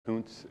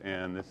Kuntz,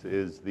 and this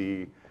is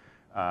the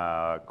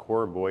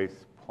core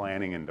voice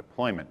planning and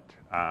deployment.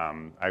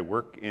 I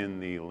work in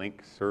the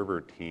Lync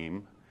server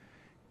team,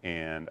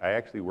 and I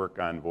actually work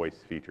on voice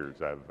features.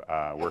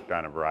 I've worked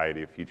on a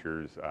variety of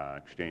features,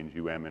 Exchange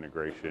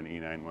integration,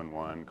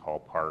 E911, Call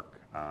Park.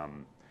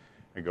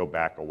 I go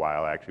back a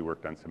while. I actually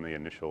worked on some of the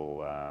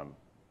initial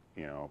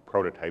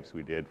prototypes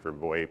we did for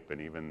VoIP, and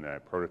even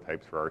the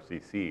prototypes for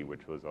RCC,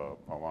 which was a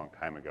long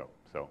time ago.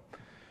 So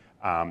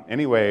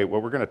anyway,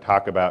 what we're going to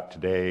talk about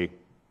today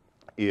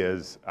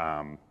is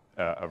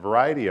a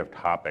variety of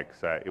topics.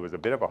 It was a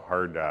bit of a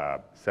hard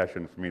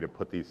session for me to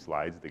put these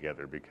slides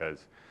together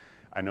because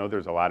I know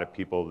there's a lot of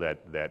people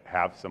that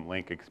have some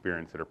Lync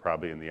experience that are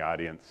probably in the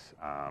audience,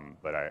 and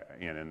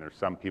there's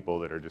some people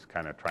that are just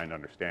kind of trying to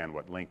understand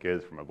what Lync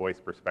is from a voice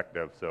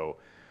perspective. So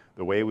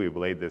the way we've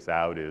laid this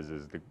out is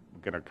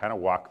going to kind of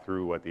walk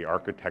through what the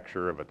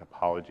architecture of a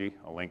topology,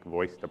 a Lync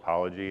voice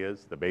topology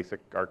is, the basic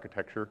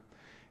architecture,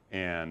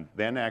 and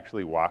then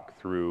actually walk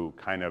through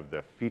kind of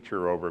the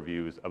feature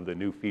overviews of the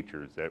new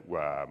features that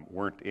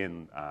weren't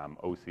in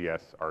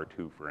OCS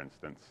R2, for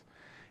instance.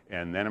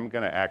 And then I'm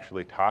going to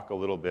actually talk a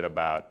little bit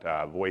about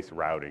voice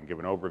routing, give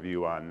an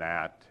overview on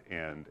that,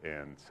 and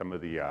some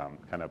of the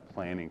kind of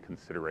planning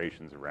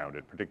considerations around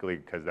it, particularly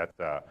because that's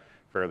a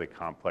fairly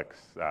complex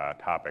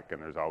topic,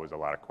 and there's always a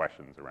lot of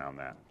questions around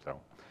that. So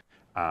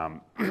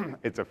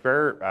it's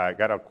I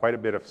got quite a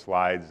bit of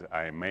slides.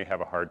 I may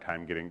have a hard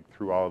time getting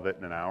through all of it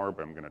in an hour,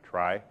 but I'm going to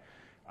try.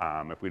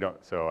 If we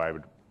don't, so I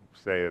would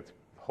say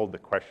hold the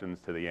questions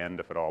to the end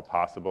if at all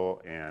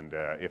possible, and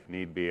if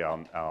need be,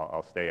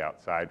 I'll stay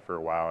outside for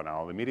a while, and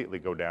I'll immediately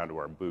go down to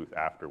our booth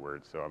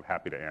afterwards, so I'm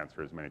happy to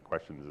answer as many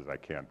questions as I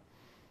can.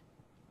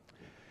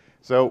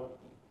 So,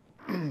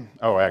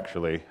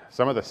 actually,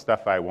 some of the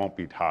stuff I won't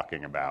be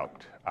talking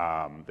about.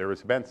 There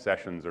has been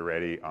sessions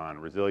already on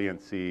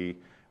resiliency.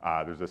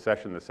 There's a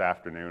session this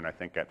afternoon, I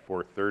think at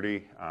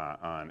 4:30,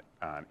 on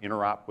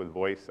interop with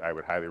voice. I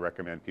would highly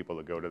recommend people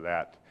to go to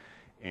that.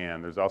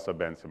 And there's also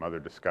been some other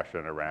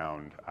discussion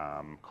around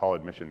call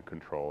admission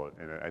control,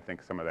 and I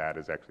think some of that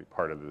is actually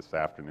part of this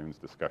afternoon's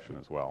discussion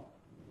as well.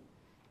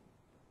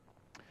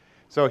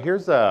 So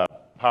here's a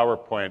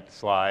PowerPoint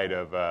slide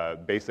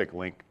of basic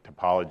Lync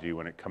topology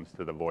when it comes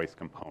to the voice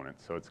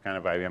component. So it's kind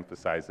of, I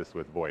emphasize this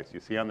with voice. You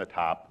see on the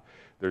top,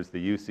 there's the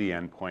UC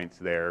endpoints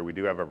there. We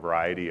do have a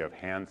variety of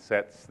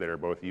handsets that are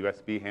both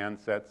USB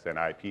handsets and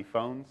IP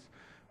phones.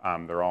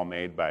 They're all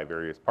made by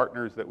various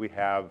partners that we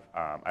have.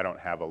 I don't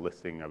have a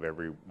listing of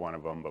every one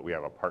of them, but we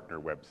have a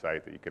partner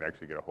website that you can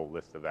actually get a whole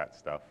list of that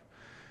stuff.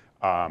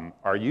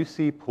 Our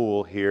UC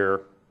pool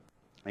here,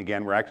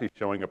 again, we're actually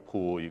showing a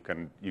pool. You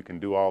can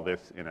do all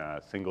this in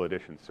a single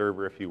edition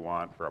server if you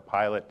want for a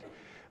pilot,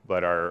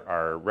 but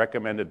our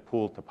recommended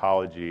pool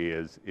topology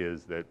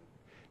is that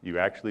you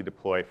actually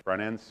deploy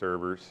front-end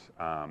servers.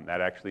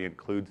 That actually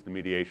includes the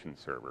mediation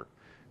server.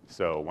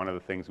 So one of the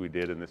things we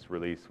did in this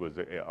release was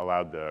it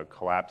allowed the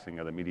collapsing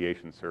of the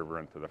mediation server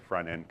into the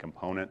front-end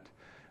component.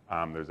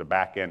 There's a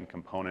back-end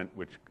component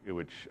which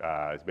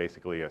is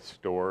basically a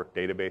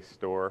database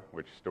store,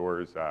 which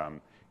stores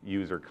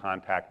user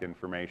contact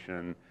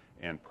information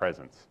and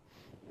presence.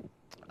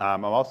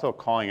 I'm also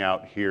calling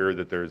out here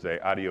that there's a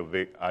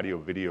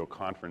audio-video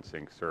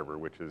conferencing server,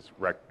 which is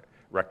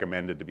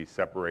recommended to be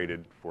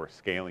separated for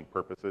scaling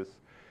purposes.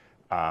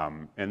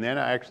 And then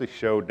I actually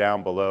showed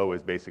down below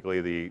is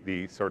basically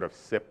the sort of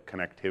SIP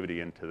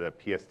connectivity into the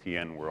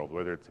PSTN world,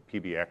 whether it's a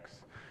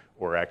PBX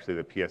or actually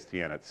the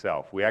PSTN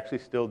itself. We actually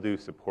still do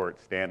support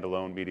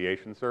standalone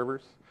mediation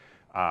servers.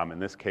 In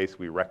this case,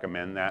 we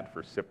recommend that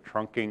for SIP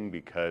trunking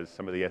because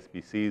some of the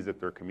SBCs that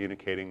they're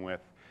communicating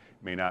with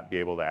may not be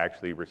able to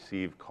actually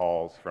receive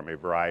calls from a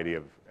variety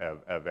of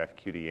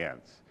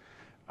FQDNs.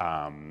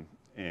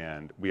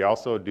 And we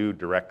also do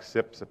direct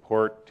SIP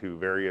support to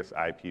various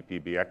IP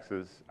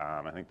PBXs.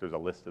 I think there's a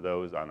list of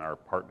those on our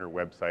partner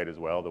website as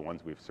well, the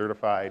ones we've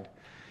certified.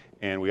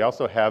 And we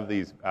also have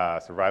these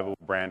survivable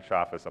branch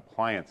office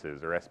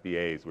appliances, or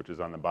SBAs, which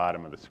is on the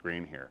bottom of the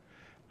screen here.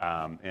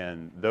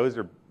 And those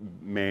are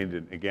made,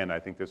 again, I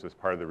think this was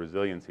part of the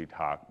resiliency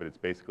talk, but it's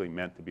basically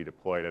meant to be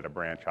deployed at a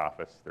branch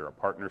office. They're a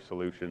partner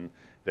solution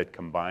that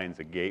combines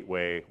a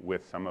gateway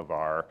with some of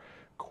our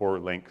core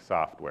Lync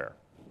software.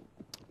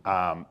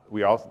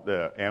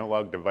 The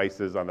analog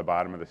devices on the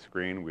bottom of the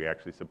screen, we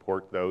actually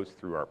support those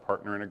through our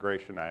partner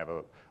integration. I have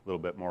a little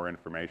bit more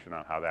information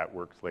on how that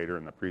works later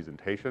in the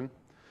presentation.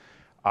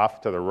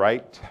 Off to the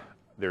right,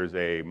 there's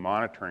a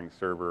monitoring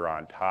server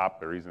on top.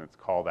 The reason it's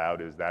called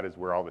out is that is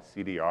where all the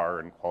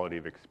CDR and quality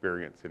of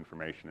experience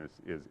information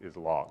is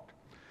logged.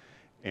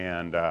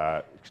 And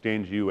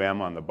Exchange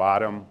on the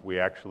bottom, we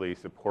actually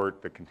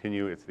support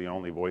it's the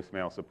only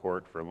voicemail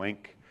support for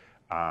Lync.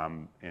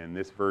 In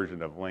this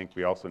version of Lync,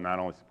 we also not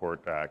only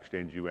support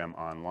Exchange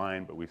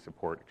online, but we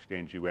support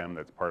Exchange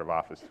that's part of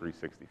Office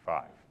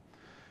 365.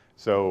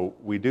 So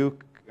we do,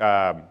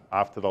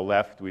 off to the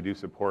left, we do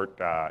support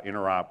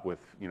interop with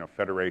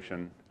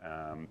Federation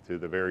to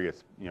the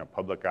various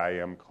public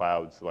IM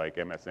clouds like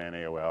MSN,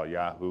 AOL,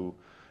 Yahoo,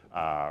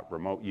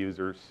 remote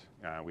users.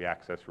 We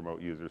access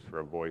remote users for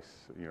a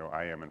voice,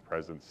 IM and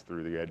presence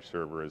through the edge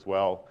server as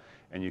well,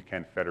 and you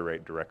can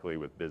federate directly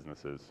with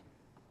businesses.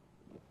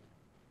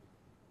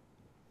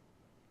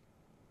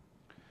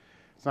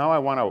 So now I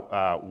want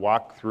to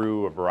walk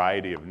through a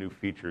variety of new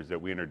features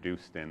that we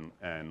introduced in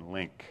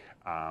Lync.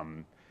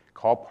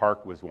 Call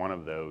Park was one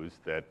of those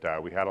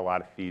that we had a lot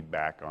of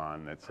feedback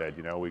on that said,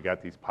 we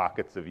got these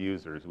pockets of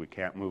users, we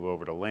can't move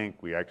over to Lync,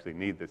 we actually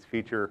need this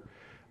feature.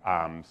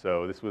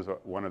 So this was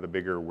one of the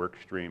bigger work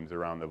streams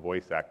around the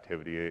voice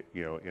activity,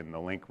 in the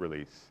Lync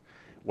release.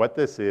 What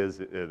this is,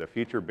 the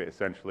feature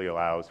essentially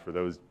allows for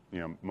those,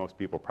 most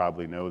people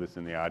probably know this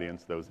in the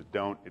audience, those that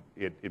don't,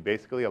 it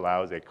basically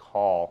allows a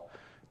call,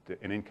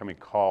 an incoming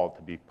call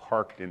to be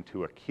parked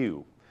into a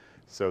queue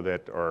so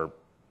that, or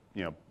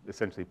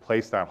essentially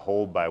placed on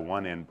hold by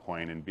one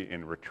endpoint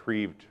and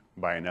retrieved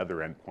by another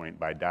endpoint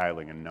by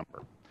dialing a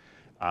number.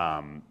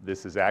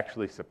 This is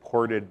actually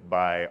supported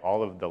by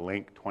all of the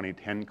Lync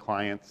 2010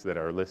 clients that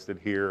are listed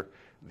here,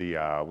 the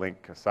Lync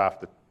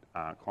soft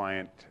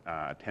client,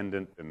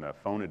 attendant, and the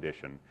phone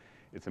edition.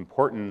 It's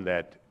important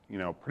that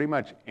pretty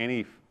much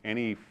any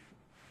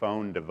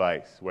phone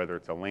device, whether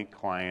it's a Lync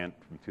client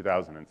from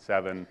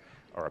 2007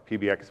 or a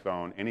PBX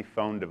phone, any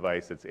phone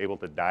device that's able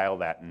to dial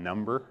that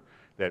number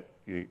that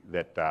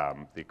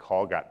the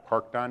call got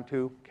parked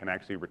onto can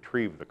actually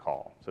retrieve the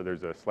call. So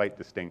there's a slight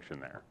distinction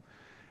there.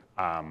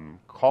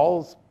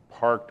 Calls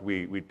parked,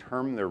 we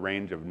term the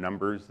range of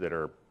numbers that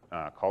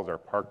calls are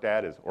parked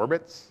at as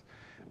orbits.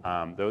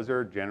 Those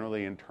are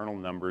generally internal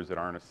numbers that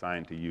aren't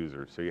assigned to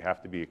users, so you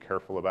have to be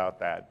careful about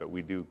that, but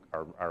we do,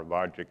 our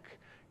logic,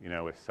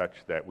 is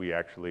such that we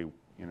actually,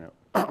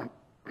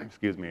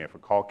 excuse me, if a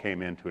call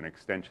came into an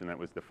extension that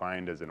was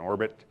defined as an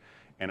orbit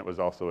and it was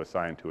also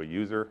assigned to a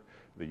user,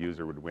 the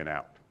user would win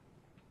out.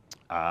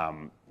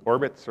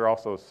 Orbits are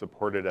also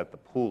supported at the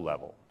pool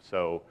level.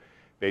 So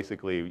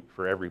basically,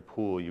 for every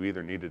pool, you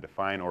either need to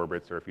define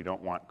orbits, or if you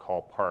don't want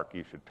call park,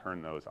 you should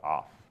turn those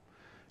off.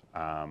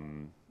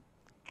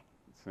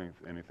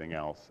 Anything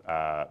else?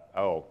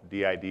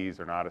 DIDs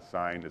are not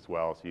assigned as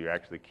well, so you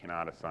actually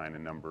cannot assign a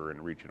number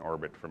and reach an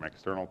orbit from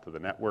external to the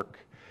network.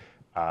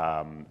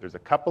 There's a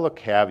couple of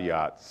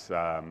caveats.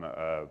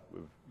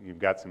 You've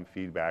got some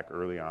feedback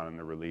early on in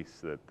the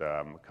release that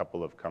a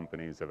couple of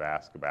companies have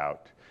asked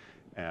about.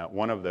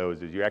 One of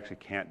those is you actually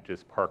can't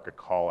just park a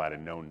call at a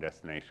known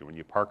destination. When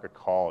you park a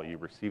call, you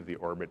receive the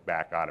orbit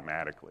back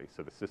automatically,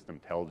 so the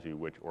system tells you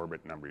which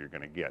orbit number you're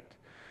going to get.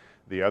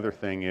 The other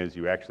thing is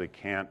you actually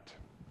can't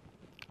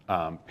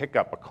pick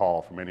up a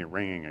call from any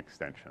ringing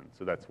extension,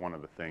 so that's one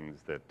of the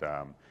things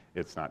that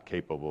it's not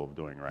capable of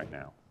doing right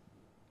now.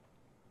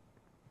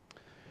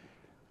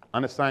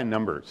 Unassigned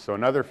numbers. So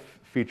another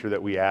feature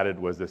that we added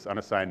was this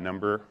unassigned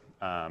number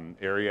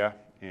area,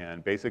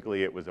 and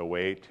basically it was a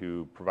way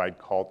to provide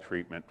call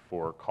treatment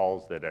for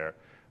calls that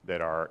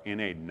are in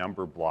a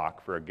number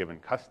block for a given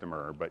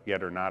customer, but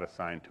yet are not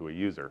assigned to a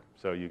user.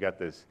 So you got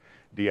this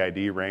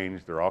DID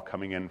range, they're all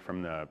coming in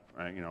from the,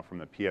 from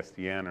the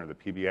PSTN or the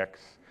PBX,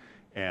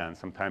 and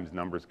sometimes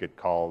numbers get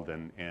called,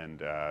 and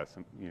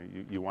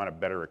you want a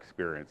better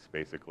experience,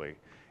 basically.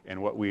 And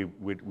what we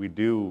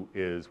do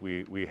is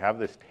we have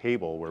this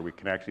table where we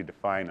can actually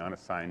define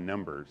unassigned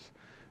numbers.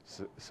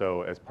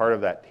 So as part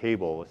of that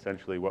table,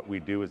 essentially what we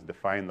do is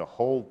define the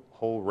whole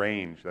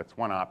range. That's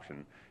one option.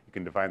 You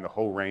can define the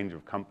whole range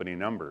of company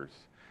numbers.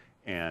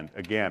 And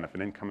again, if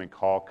an incoming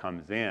call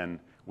comes in,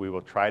 we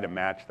will try to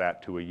match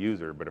that to a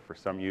user. But if for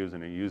some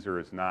reason a user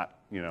is not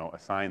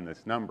assigned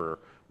this number,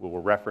 we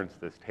will reference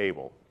this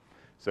table.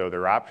 So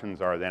their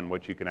options are then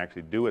what you can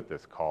actually do with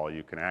this call.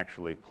 You can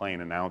actually play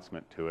an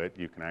announcement to it.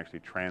 You can actually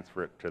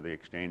transfer it to the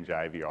Exchange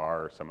IVR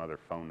or some other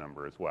phone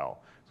number as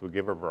well. So we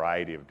give a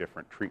variety of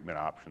different treatment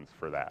options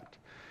for that.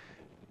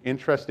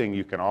 Interesting,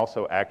 you can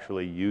also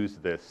actually use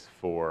this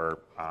for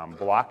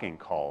blocking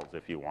calls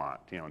if you want.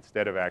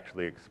 Instead of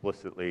actually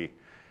explicitly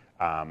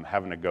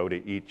having to go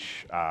to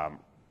each,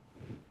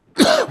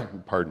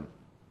 pardon,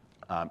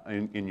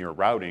 in your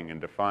routing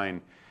and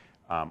define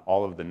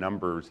all of the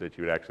numbers that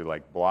you would actually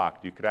like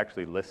blocked, you could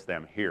actually list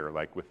them here.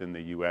 Like within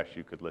the US,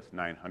 you could list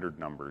 900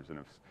 numbers, and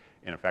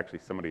if actually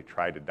somebody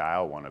tried to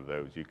dial one of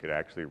those, you could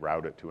actually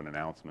route it to an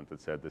announcement that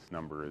said this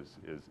number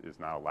is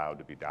not allowed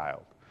to be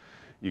dialed.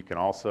 You can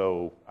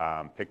also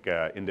pick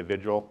an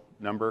individual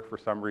number for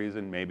some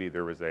reason. Maybe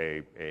there was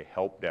a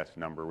help desk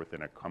number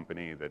within a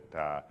company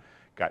that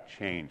got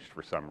changed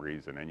for some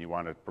reason, and you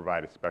want to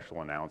provide a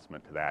special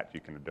announcement to that.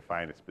 You can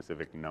define a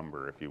specific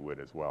number if you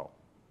would as well.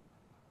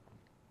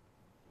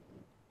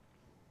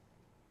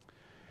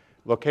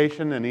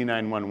 Location and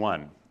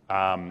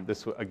E911.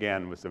 This,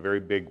 again, was a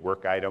very big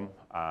work item.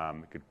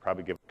 We could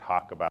probably give a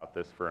talk about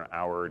this for an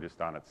hour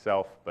just on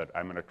itself, but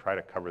I'm going to try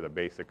to cover the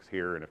basics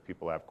here, and if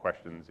people have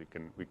questions,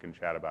 we can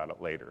chat about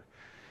it later.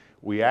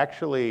 We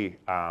actually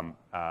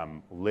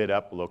lit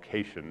up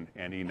location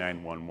and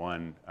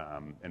E911,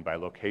 and by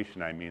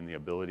location I mean the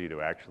ability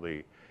to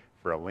actually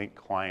for a Lync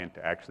client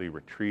to actually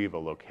retrieve a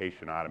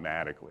location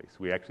automatically. So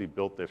we actually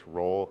built this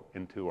role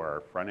into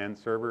our front-end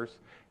servers.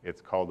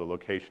 It's called the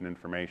Location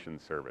Information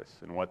Service.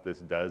 And what this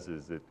does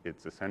is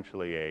it's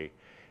essentially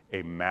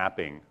a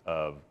mapping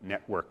of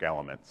network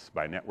elements.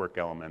 By network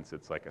elements,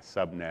 it's like a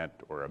subnet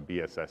or a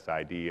BSS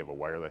ID of a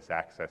wireless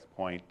access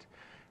point,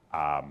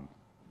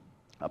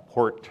 a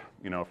port,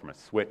 from a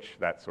switch,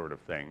 that sort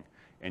of thing.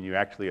 And you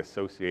actually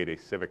associate a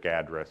civic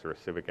address or a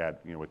civic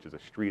which is a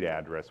street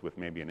address with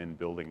maybe an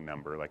in-building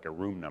number, like a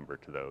room number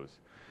to those.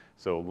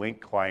 So Lync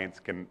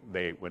clients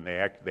they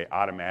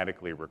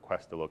automatically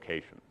request a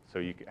location. So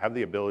you have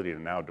the ability to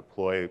now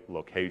deploy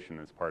location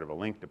as part of a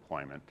Lync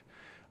deployment,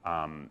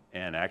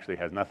 and actually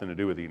has nothing to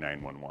do with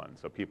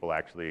E911. So people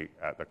actually,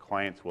 the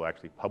clients will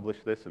actually publish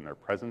this in their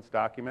presence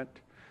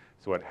document.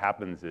 So what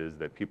happens is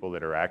that people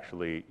that are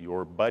actually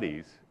your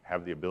buddies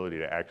have the ability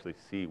to actually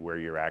see where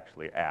you're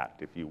actually at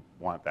if you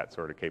want that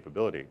sort of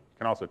capability. You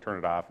can also turn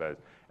it off as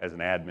an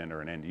admin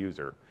or an end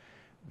user.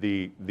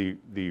 The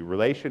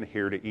relation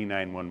here to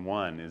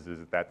E911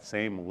 is that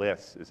same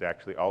list is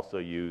actually also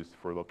used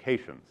for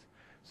locations.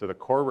 So the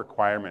core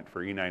requirement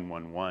for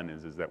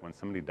E911 is that when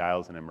somebody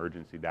dials an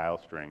emergency dial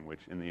string,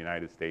 which in the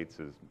United States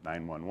is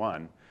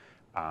 911,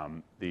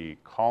 the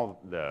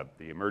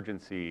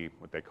emergency,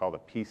 what they call the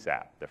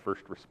PSAP, the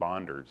first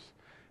responders,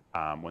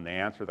 when they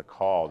answer the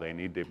call, they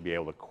need to be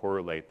able to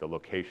correlate the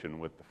location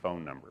with the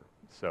phone number.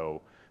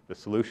 So the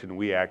solution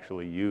we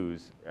actually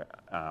use,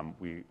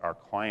 our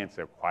clients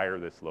acquire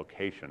this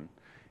location,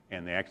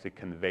 and they actually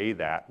convey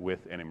that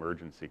with an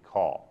emergency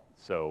call.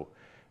 So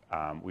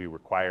we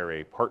require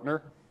a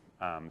partner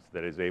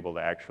that is able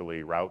to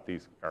actually route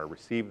these or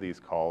receive these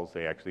calls.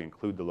 They actually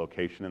include the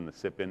location in the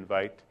SIP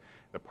invite.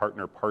 The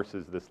partner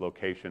parses this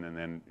location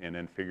and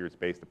then figures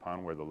based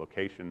upon where the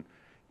location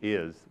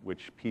is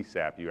which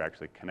PSAP you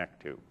actually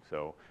connect to.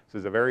 So this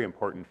is a very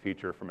important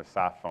feature from a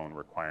soft phone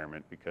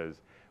requirement,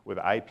 because with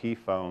IP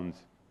phones,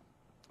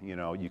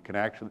 you can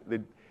actually,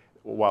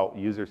 while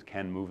users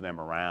can move them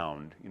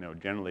around,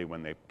 generally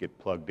when they get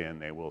plugged in,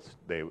 they will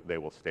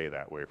stay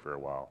that way for a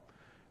while.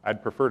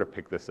 I'd prefer to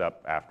pick this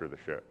up after the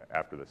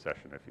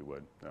session, if you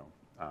would.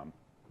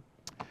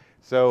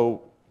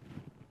 So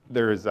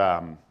there's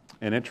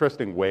an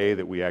interesting way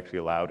that we actually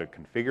allow to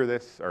configure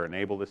this or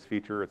enable this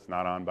feature. It's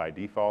not on by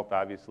default,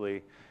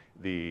 obviously.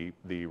 The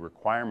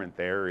requirement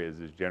there is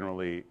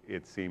generally,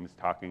 it seems,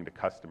 talking to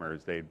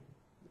customers,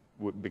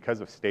 because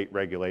of state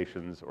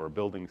regulations or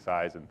building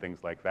size and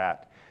things like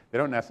that, they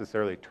don't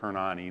necessarily turn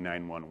on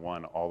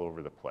E911 all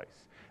over the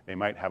place. They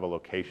might have a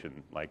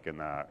location, like in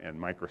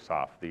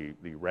Microsoft,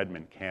 the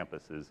Redmond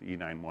campus is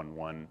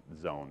E911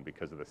 zone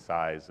because of the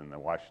size and the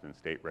Washington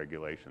state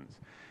regulations.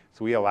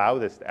 So we allow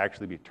this to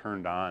actually be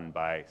turned on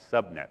by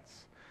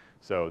subnets.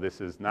 So this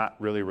is not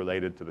really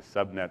related to the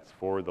subnets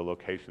for the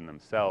location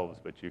themselves,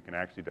 but you can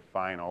actually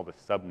define all the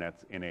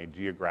subnets in a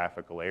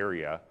geographical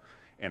area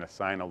and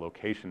assign a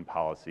location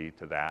policy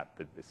to that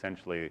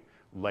essentially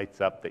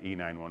lights up the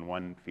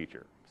E911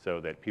 feature, so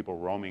that people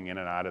roaming in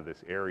and out of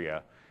this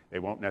area, they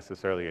won't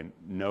necessarily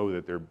know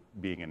that they're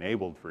being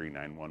enabled for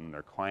E911.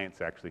 Their clients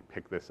actually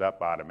pick this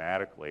up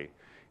automatically,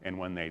 and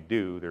when they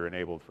do, they're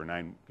enabled for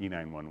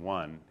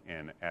E911,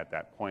 and at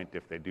that point,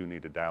 if they do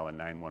need to dial a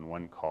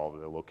 911 call,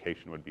 the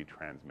location would be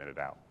transmitted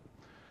out.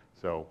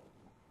 So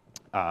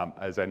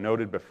as I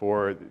noted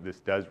before, this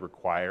does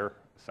require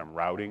some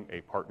routing,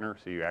 a partner,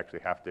 so you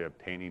actually have to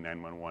obtain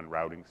E911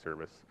 routing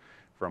service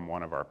from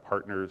one of our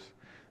partners.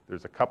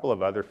 There's a couple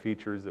of other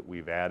features that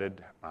we've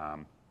added.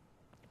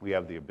 We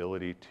have the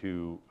ability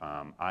to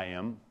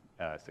IM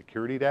a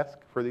security desk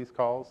for these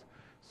calls.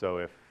 So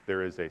if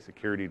there is a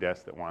security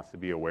desk that wants to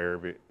be aware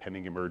of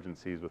pending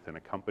emergencies within a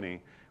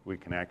company, we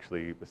can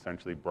actually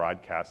essentially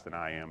broadcast an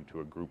IM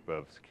to a group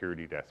of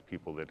security desk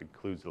people that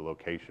includes the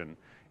location.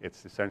 It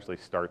essentially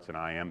starts an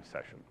IM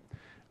session.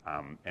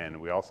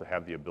 And we also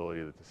have the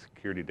ability that the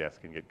security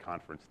desk can get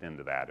conferenced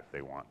into that if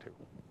they want to.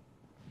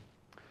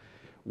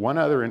 One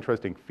other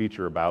interesting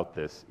feature about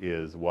this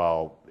is,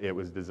 while it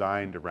was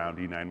designed around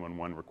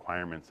E911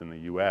 requirements in the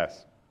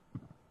US,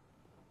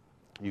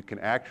 you can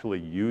actually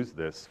use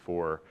this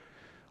for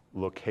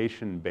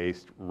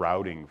location-based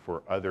routing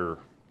for other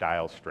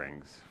dial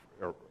strings,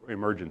 or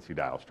emergency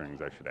dial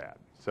strings, I should add.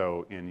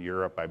 So in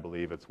Europe, I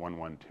believe it's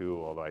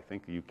 112, although I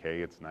think the UK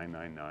it's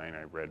 999,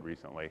 I read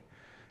recently.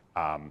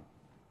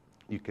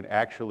 You can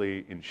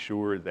actually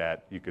ensure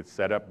that you could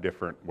set up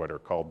what are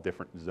called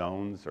different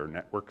zones or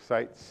network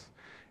sites,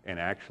 and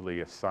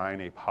actually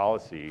assign a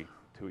policy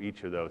to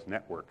each of those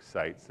network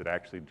sites that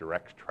actually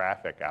directs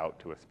traffic out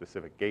to a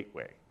specific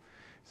gateway.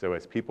 So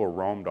as people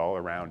roamed all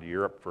around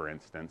Europe, for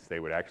instance, they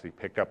would actually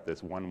pick up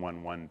this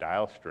 111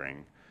 dial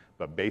string,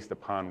 but based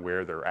upon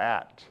where they're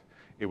at,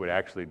 it would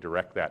actually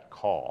direct that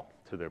call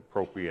to the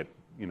appropriate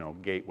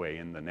gateway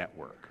in the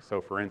network. So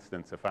for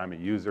instance, if I'm a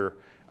user,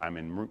 I'm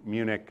in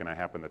Munich and I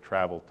happen to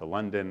travel to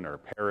London or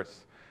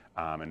Paris,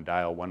 and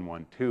dial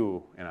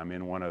 112, and I'm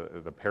in one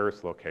of the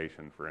Paris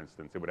location, for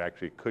instance,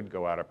 it could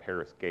go out of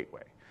Paris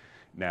gateway.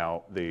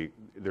 Now,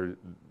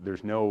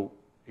 there's no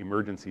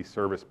emergency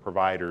service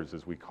providers,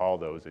 as we call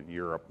those in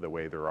Europe, the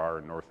way there are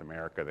in North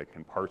America, that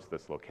can parse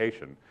this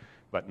location.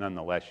 But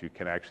nonetheless, you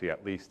can actually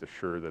at least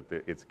assure that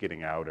it's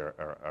getting out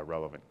a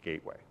relevant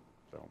gateway.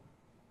 So,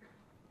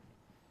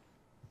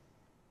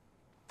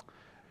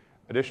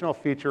 additional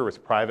feature was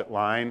private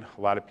line.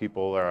 A lot of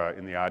people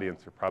in the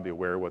audience are probably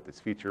aware of what this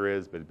feature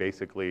is, but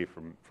basically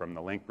from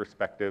the Lync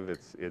perspective,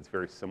 it's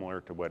very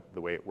similar to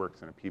the way it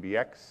works in a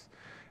PBX.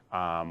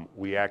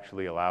 We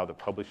actually allow the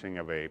publishing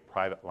of a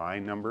private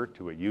line number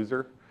to a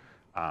user.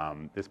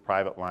 This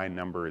private line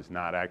number is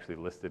not actually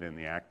listed in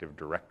the Active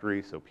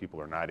Directory, so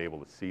people are not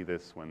able to see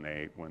this when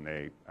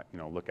they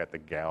look at the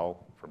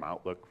GAL from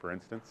Outlook, for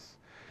instance.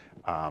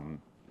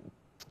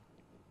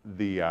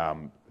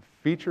 The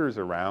features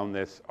around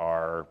this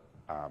are,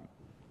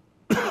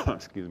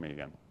 excuse me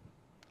again,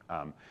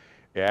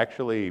 they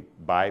actually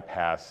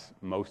bypass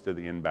most of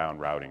the inbound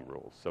routing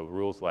rules. So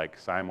rules like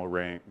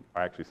simul-ring,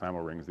 actually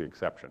simul-ring is the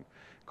exception.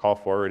 Call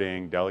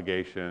forwarding,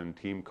 delegation,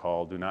 team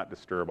call, do not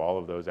disturb, all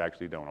of those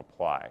actually don't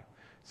apply.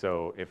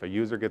 So if a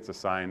user gets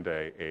assigned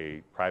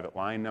a private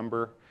line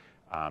number,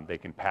 they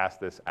can pass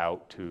this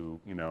out to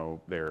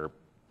their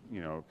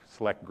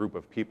select group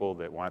of people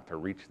that want to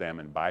reach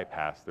them and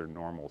bypass their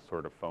normal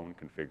sort of phone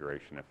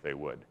configuration if they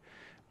would.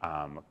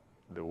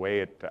 The way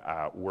it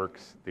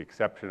works, the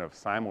exception of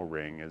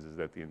simul-ring is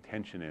that the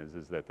intention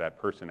is that that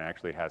person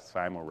actually has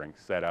simul-ring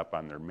set up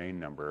on their main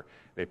number.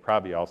 They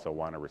probably also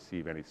want to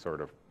receive any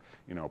sort of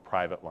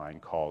private line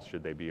calls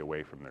should they be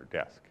away from their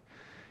desk.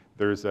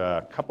 There's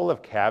a couple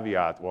of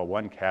caveats. Well,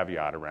 one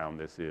caveat around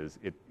this is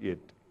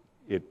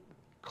it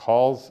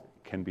calls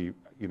can be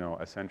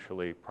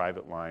essentially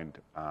private line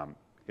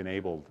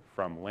enabled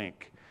from Lync.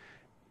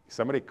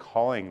 Somebody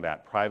calling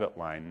that private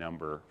line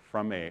number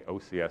from a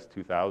OCS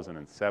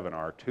 2007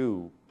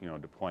 R2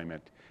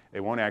 deployment, they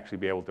won't actually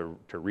be able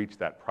to reach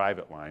that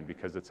private line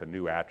because it's a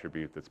new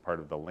attribute that's part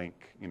of the Lync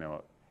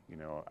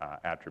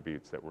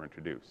attributes that were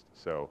introduced.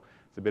 So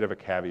it's a bit of a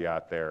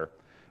caveat there.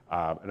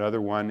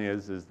 Another one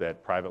is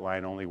that private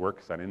line only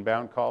works on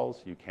inbound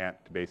calls. You can't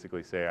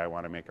basically say, I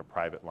want to make a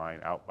private line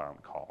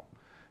outbound call.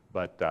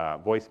 But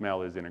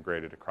voicemail is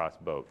integrated across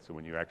both. So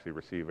when you actually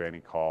receive any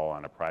call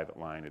on a private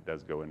line, it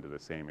does go into the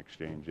same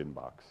Exchange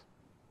inbox.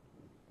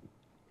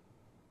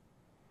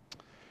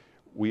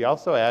 We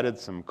also added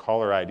some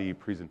caller ID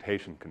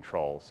presentation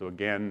control. So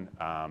again,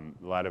 a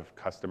lot of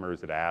customers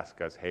that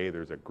ask us, hey,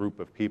 there's a group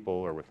of people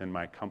or within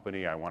my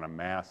company, I want to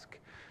mask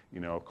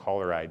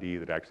caller ID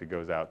that actually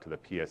goes out to the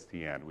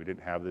PSTN. We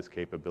didn't have this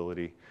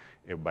capability.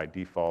 By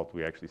default,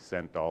 we actually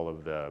sent all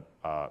of the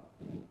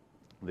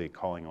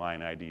calling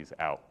line IDs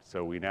out.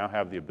 So we now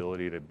have the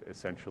ability to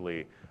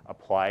essentially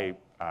apply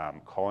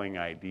calling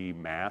ID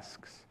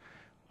masks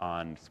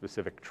on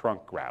specific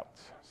trunk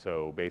routes.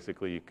 So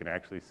basically you can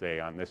actually say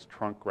on this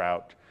trunk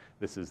route,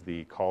 this is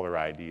the caller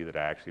ID that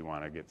I actually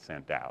want to get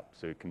sent out.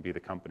 So it can be the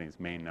company's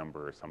main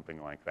number or something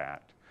like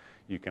that.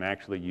 You can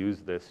actually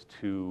use this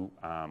to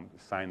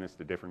assign this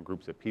to different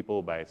groups of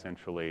people by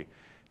essentially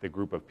the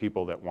group of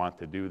people that want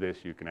to do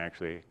this. You can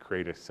actually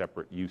create a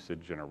separate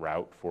usage and a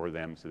route for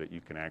them so that you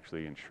can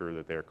actually ensure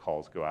that their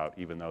calls go out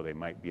even though they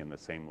might be in the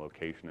same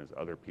location as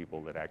other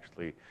people that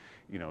actually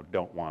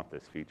don't want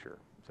this feature.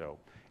 So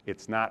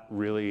it's not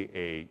really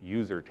a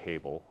user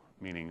table,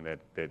 meaning that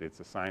it's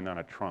assigned on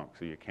a trunk,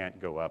 so you can't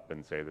go up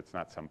and say that's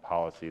not some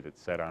policy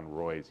that's set on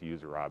Roy's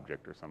user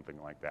object or something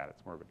like that.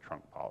 It's more of a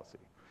trunk policy.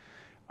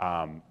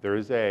 There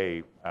is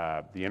the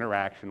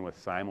interaction with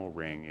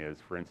simul-ring is,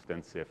 for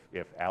instance,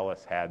 if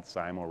Alice had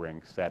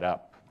simul-ring set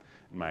up,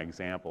 in my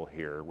example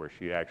here, where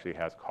she actually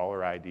has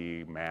caller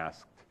ID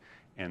masked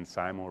and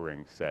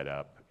simul-ring set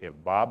up, if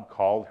Bob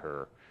called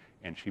her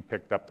and she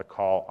picked up the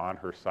call on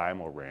her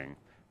simul-ring,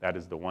 that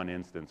is the one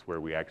instance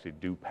where we actually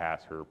do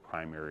pass her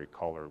primary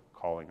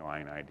calling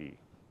line ID.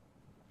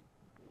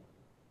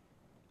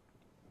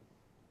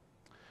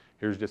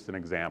 Here's just an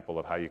example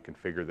of how you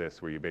configure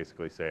this, where you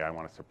basically say, I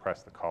want to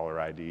suppress the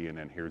caller ID, and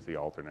then here's the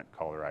alternate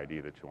caller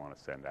ID that you want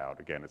to send out.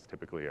 Again, it's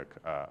typically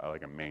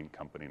like a main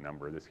company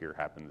number. This here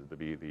happens to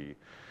be the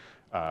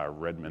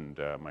Redmond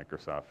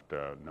Microsoft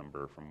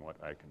number from what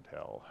I can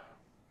tell.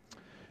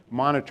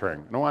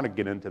 Monitoring. I don't want to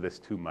get into this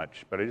too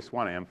much, but I just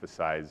want to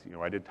emphasize,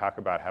 I did talk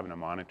about having a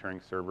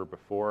monitoring server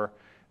before.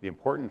 The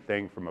important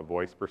thing from a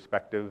voice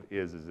perspective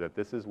is that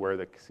this is where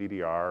the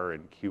CDR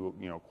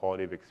and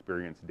quality of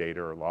experience data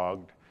are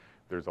logged.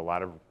 There's a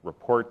lot of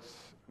reports,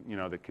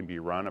 that can be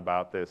run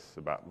about this,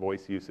 about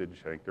voice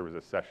usage. I think there was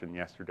a session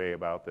yesterday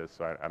about this,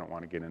 so I don't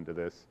want to get into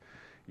this.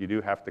 You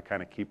do have to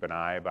kind of keep an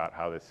eye about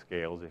how this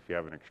scales. If you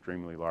have an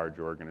extremely large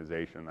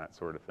organization, that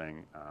sort of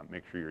thing,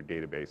 make sure your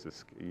database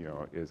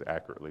is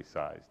accurately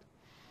sized.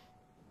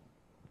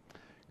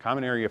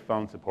 Common area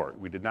phone support.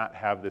 We did not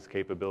have this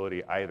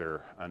capability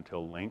either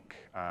until Lync.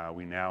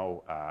 We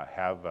now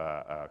have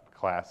a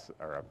class,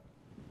 or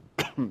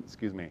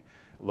excuse me,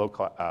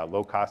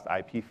 low-cost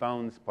IP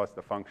phones, plus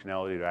the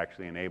functionality to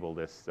actually enable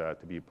this to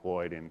be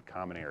deployed in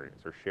common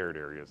areas or shared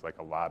areas like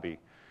a lobby,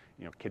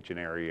 kitchen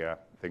area,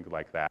 things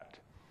like that.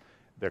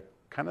 The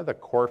kind of the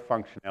core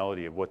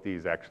functionality of what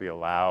these actually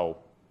allow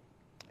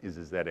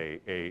is that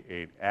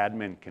an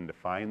admin can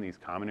define these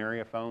common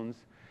area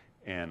phones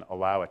and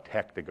allow a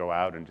tech to go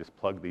out and just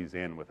plug these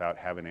in without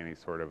having any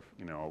sort of,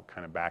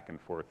 kind of back and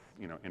forth,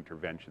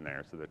 intervention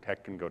there. So the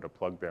tech can go to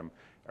plug them,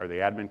 or the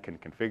admin can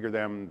configure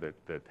them,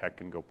 the tech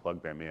can go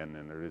plug them in,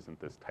 and there isn't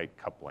this tight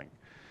coupling.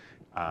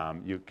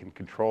 You can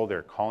control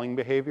their calling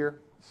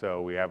behavior.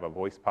 So we have a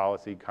voice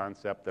policy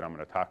concept that I'm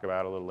going to talk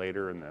about a little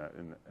later in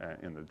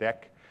the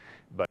deck,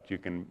 but you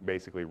can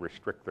basically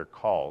restrict their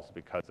calls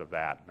because of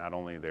that. Not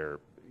only their,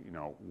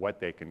 what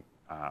they can,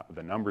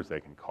 the numbers they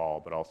can call,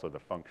 but also the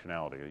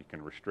functionality. You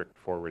can restrict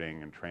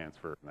forwarding and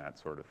transfer and that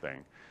sort of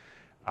thing.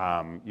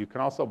 You can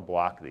also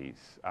block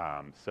these.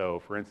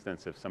 So for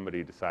instance, if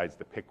somebody decides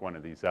to pick one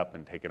of these up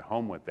and take it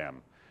home with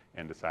them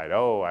and decide,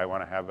 oh, I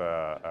want to have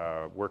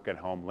a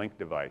work-at-home Lync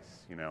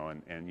device,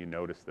 and you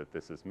notice that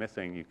this is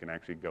missing, you can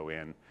actually go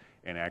in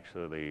and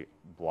actually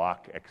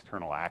block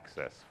external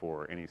access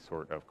for any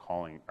sort of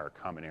calling or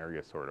common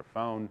area sort of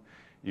phone.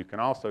 You can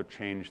also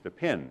change the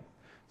PIN.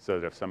 So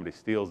that if somebody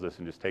steals this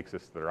and just takes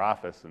this to their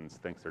office and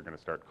thinks they're going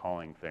to start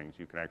calling things,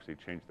 you can actually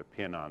change the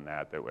PIN on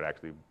that would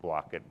actually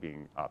block it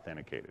being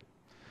authenticated.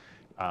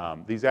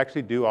 These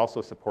actually do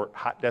also support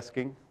hot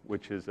desking,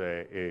 which is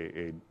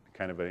a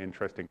kind of an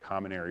interesting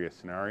common area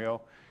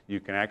scenario. You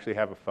can actually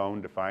have a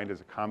phone defined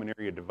as a common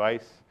area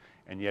device,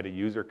 and yet a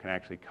user can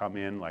actually come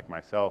in, like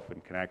myself,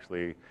 and can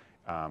actually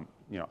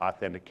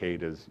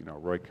authenticate as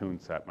Roy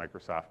Kuntz at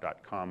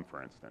Microsoft.com,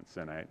 for instance,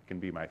 and it can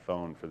be my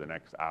phone for the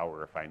next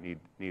hour if I need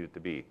it to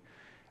be.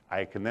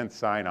 I can then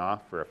sign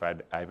off, or if I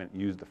haven't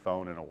used the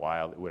phone in a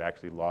while, it would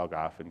actually log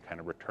off and kind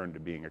of return to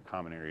being a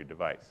common area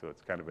device. So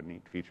it's kind of a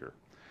neat feature.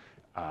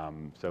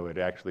 So it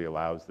actually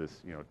allows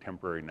this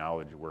temporary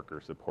knowledge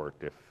worker support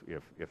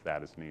if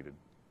that is needed.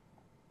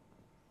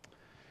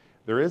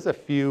 There is a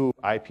few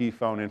IP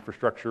phone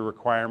infrastructure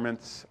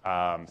requirements.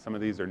 Some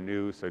of these are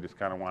new, so I just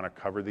kind of want to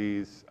cover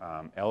these.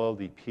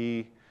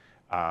 LLDP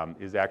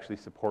is actually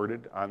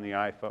supported on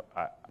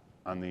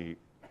the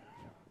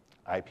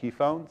IP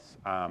phones.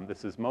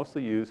 This is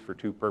mostly used for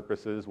two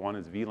purposes. One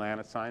is VLAN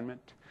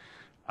assignment.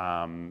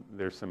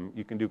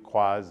 You can do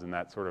QoS and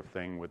that sort of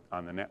thing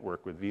on the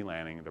network with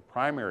VLANing. The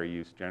primary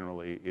use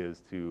generally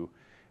is to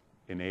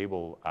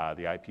enable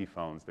the IP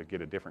phones that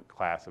get a different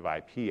class of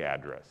IP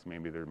address.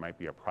 Maybe there might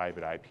be a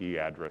private IP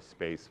address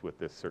space with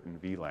this certain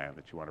VLAN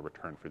that you want to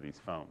return for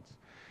these phones.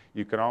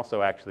 You can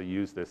also actually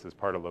use this as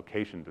part of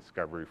location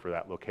discovery for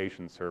that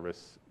location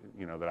service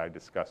that I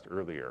discussed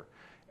earlier.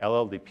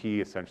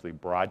 LLDP essentially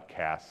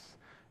broadcasts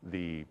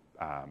the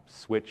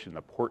switch and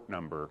the port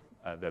number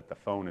that the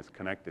phone is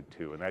connected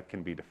to, and that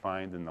can be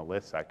defined in the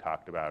lists I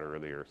talked about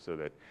earlier, so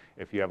that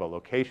if you have a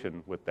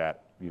location with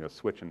that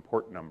switch and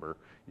port number,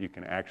 you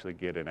can actually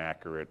get an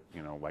accurate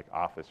like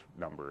office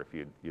number if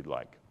you'd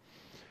like.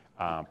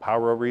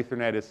 Power over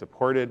Ethernet is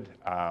supported.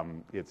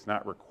 It's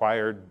not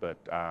required, but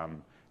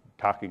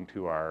talking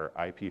to our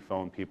IP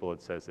phone people,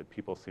 it says that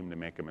people seem to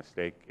make a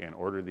mistake and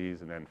order these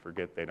and then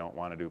forget they don't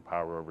want to do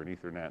power over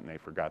Ethernet, and they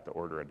forgot to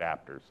order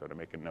adapters, so to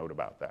make a note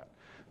about that.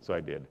 So I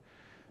did.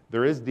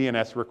 There is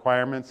DNS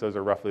requirements. Those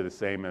are roughly the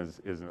same as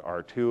in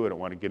R2. I don't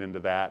want to get into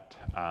that,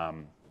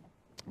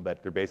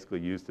 but they're basically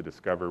used to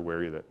discover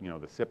where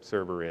the SIP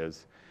server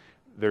is.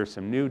 There's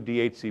some new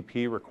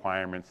DHCP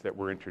requirements that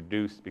were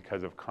introduced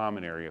because of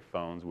common area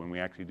phones when we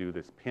actually do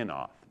this PIN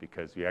auth,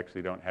 because you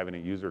actually don't have any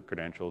user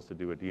credentials to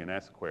do a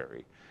DNS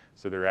query.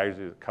 So there are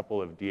actually a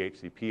couple of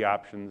DHCP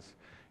options.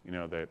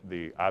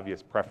 The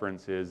obvious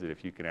preference is that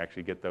if you can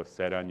actually get those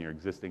set on your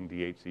existing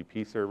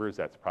DHCP servers,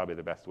 that's probably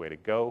the best way to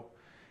go.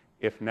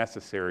 If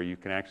necessary, you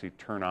can actually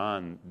turn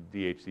on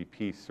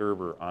DHCP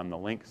server on the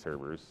Lync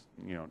servers,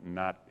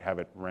 not have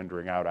it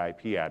rendering out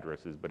IP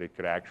addresses, but it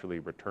could actually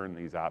return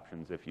these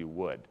options if you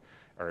would,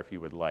 or if you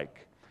would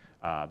like.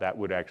 That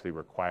would actually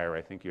require,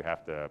 I think you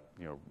have to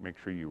make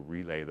sure you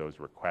relay those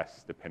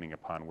requests depending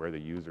upon where the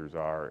users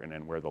are and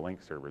then where the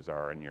Lync servers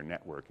are in your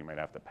network. You might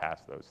have to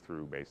pass those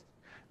through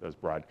those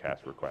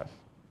broadcast requests.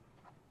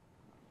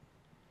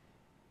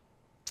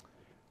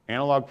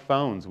 Analog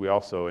phones, we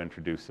also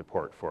introduce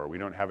support for. We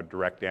don't have a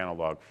direct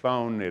analog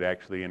phone. It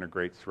actually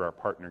integrates through our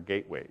partner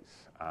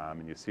gateways.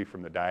 And you see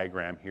from the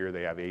diagram here,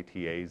 they have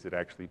ATAs that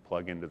actually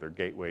plug into their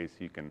gateways,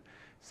 so you can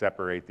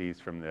separate these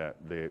from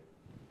the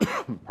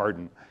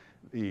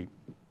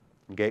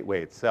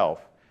gateway itself.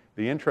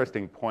 The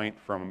interesting point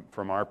from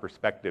our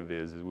perspective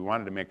is we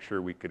wanted to make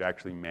sure we could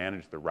actually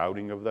manage the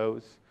routing of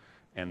those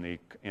and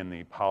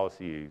the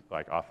policy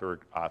like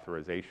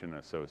authorization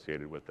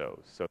associated with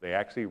those. So they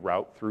actually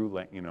route through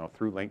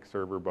Lync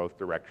server both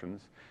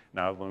directions.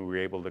 Now when we're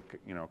able to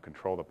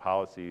control the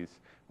policies,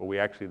 but we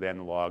actually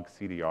then log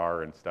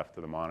CDR and stuff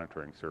to the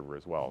monitoring server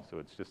as well. So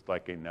it's just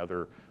like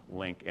another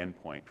Lync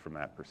endpoint from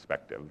that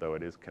perspective, though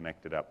it is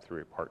connected up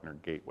through a partner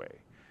gateway.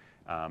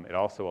 It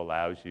also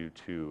allows you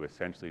to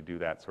essentially do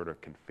that sort of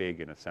config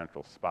in a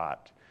central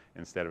spot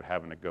instead of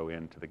having to go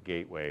into the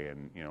gateway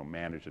and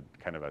manage a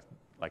kind of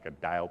like a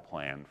dial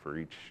plan for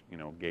each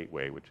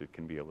gateway, which it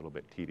can be a little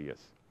bit tedious.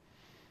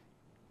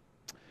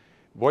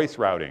 Voice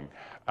routing.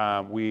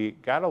 We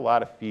got a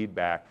lot of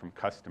feedback from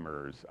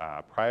customers.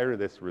 Prior to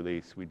this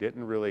release, we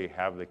didn't really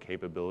have the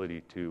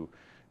capability to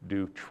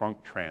do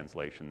trunk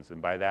translations.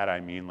 And by that I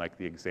mean like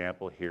the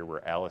example here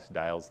where Alice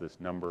dials this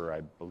number.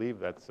 I believe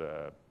that's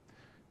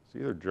it's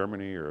either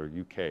Germany or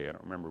UK. I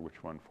don't remember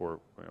which one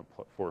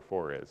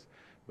 44 is.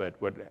 But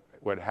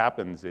what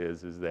happens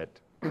is that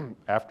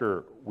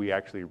after we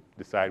actually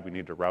decide we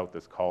need to route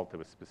this call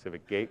to a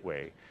specific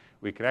gateway,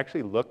 we can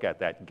actually look at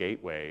that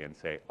gateway and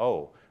say,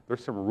 oh,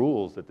 there's some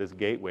rules that this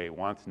gateway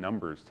wants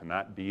numbers to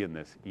not be in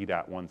this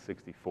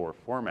E.164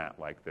 format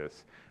like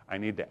this. I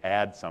need to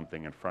add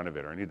something in front of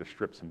it, or I need to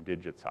strip some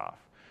digits off.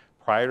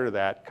 Prior to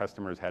that,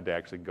 customers had to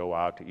actually go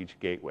out to each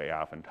gateway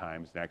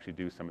oftentimes and actually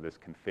do some of this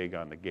config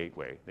on the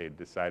gateway. They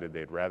decided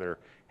they'd rather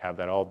have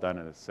that all done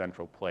in a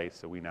central place,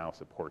 so we now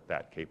support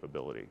that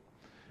capability.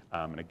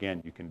 And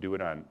again, you can do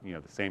it on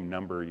the same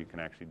number. You can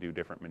actually do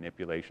different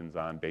manipulations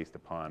on based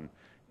upon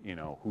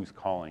who's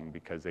calling,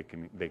 because they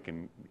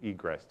can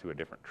egress to a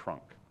different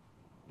trunk.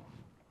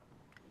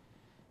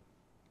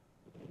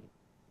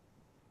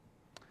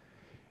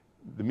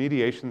 The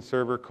mediation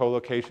server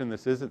co-location,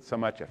 this isn't so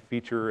much a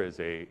feature as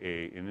an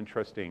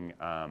interesting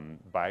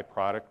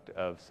byproduct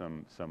of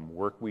some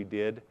work we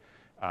did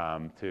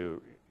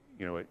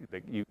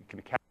you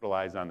can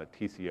capitalize on the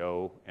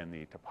TCO and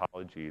the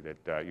topology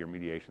that your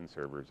mediation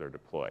servers are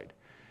deployed.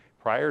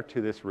 Prior to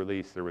this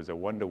release, there was a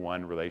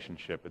one-to-one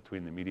relationship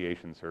between the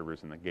mediation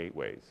servers and the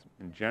gateways.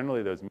 And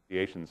generally, those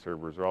mediation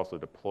servers are also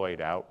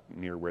deployed out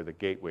near where the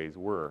gateways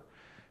were.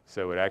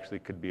 So it actually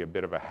could be a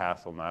bit of a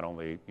hassle, not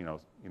only, in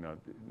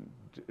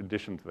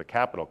addition to the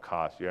capital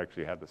cost, you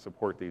actually have to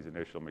support these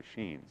initial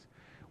machines.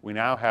 We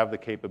now have the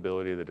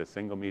capability that a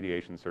single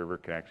mediation server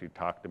can actually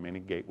talk to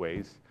many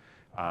gateways.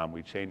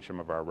 We changed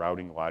some of our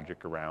routing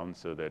logic around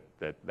so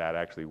that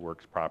actually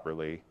works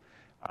properly.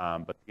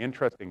 But the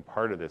interesting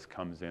part of this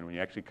comes in when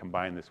you actually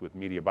combine this with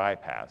media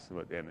bypass.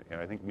 And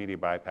I think media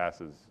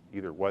bypass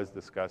either was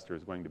discussed or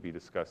is going to be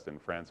discussed in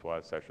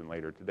Francois' session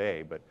later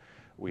today. But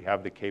we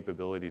have the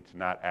capability to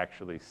not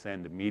actually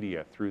send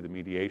media through the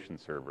mediation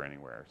server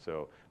anywhere.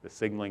 So the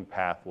signaling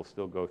path will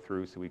still go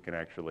through, so we can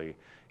actually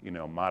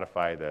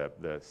modify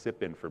the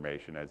SIP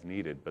information as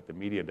needed. But the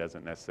media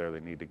doesn't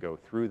necessarily need to go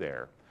through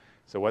there.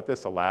 So what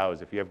this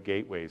allows, if you have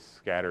gateways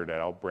scattered at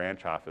all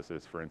branch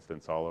offices, for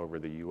instance, all over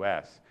the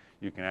US,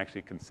 you can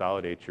actually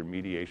consolidate your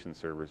mediation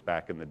servers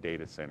back in the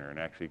data center and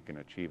actually can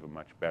achieve a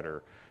much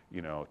better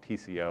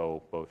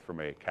TCO, both from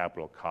a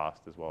capital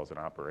cost as well as an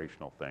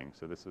operational thing.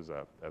 So this is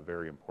a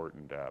very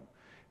important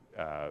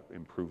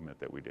improvement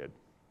that we did.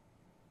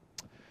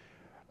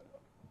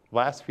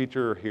 Last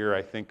feature here,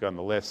 I think, on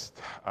the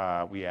list,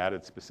 we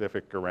added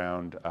specific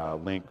around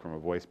Lync from a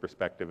voice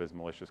perspective as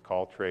malicious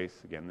call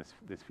trace. Again,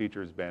 this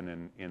feature has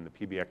been in the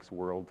PBX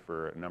world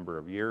for a number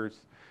of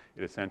years.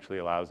 It essentially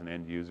allows an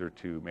end user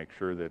to make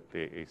sure that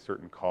a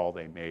certain call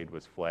they made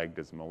was flagged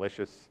as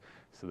malicious,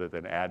 so that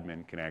an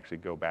admin can actually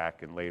go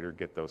back and later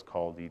get those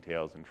call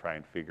details and try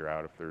and figure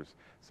out if there's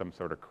some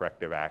sort of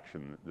corrective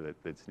action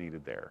that's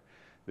needed there.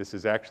 This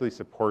is actually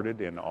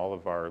supported in all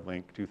of our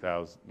Lync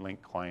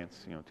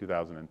clients,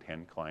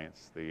 2010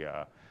 clients,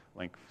 the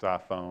Lync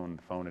soft phone,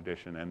 the phone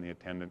edition, and the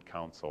attendant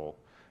console.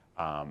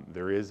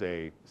 There is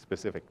a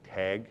specific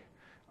tag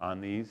on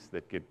these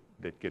that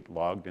get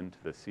logged into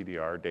the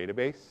CDR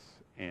database.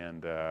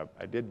 And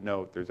I did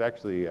note there's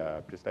actually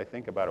just I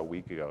think about a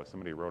week ago,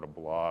 somebody wrote a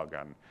blog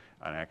on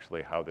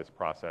actually how this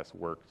process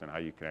works and how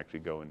you can actually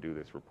go and do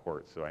this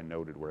report. So I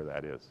noted where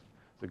that is.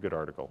 It's a good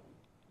article.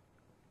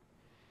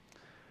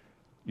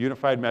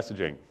 Unified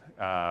messaging.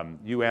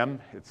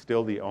 It's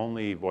still the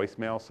only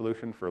voicemail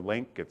solution for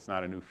Lync. It's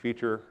not a new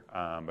feature,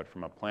 but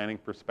from a planning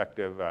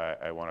perspective,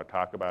 I want to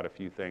talk about a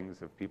few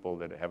things of people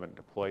that haven't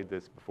deployed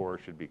this before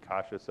should be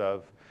cautious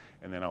of,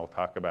 and then I'll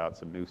talk about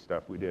some new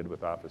stuff we did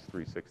with Office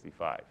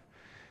 365.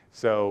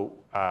 So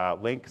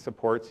Lync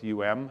supports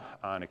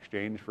on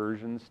Exchange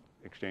versions,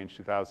 Exchange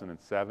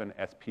 2007,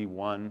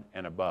 SP1,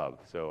 and above.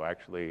 So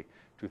actually,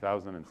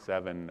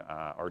 2007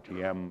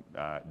 RTM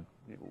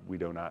we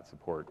do not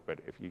support, but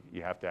if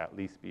you have to at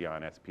least be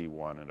on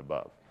SP1 and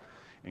above,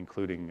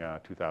 including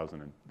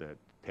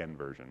 2010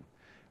 version.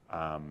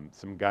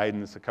 Some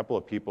guidance, a couple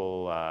of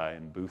people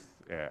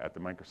at the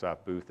Microsoft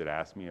booth that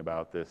asked me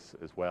about this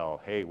as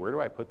well. Hey, where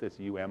do I put this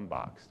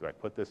box? Do I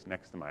put this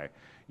next to my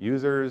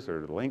users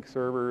or the Lync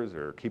servers,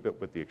 or keep it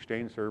with the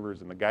Exchange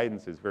servers? And the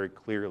guidance is very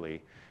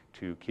clearly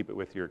to keep it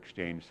with your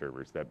Exchange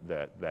servers.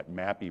 That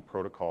MAPI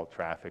protocol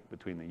traffic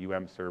between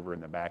the server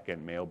and the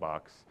backend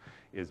mailbox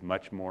is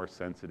much more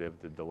sensitive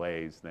to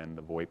delays than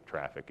the VoIP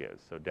traffic is.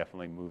 So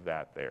definitely move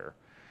that there.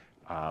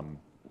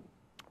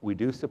 We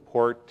do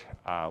support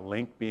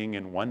Lync being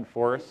in one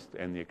forest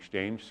and the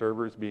Exchange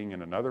servers being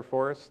in another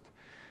forest.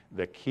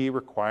 The key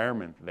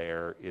requirement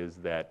there is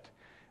that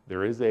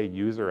there is a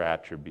user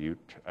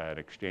attribute, an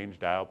Exchange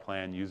dial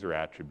plan user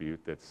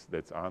attribute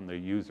that's on the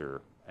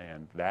user,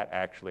 and that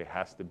actually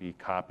has to be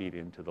copied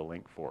into the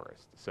Lync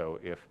forest. So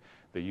if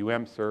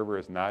the server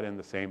is not in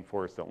the same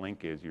forest that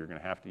Lync is, you're going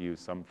to have to use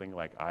something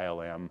like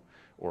ILM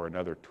or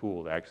another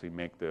tool to actually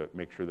make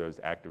sure those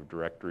Active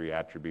Directory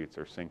attributes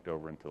are synced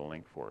over into the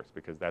Lync for us,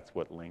 because that's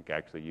what Lync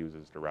actually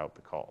uses to route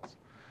the calls.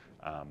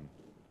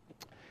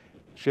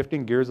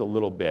 Shifting gears a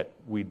little bit,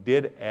 we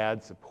did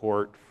add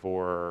support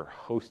for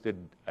hosted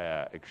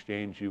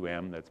Exchange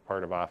that's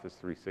part of Office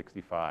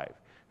 365.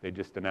 They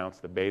just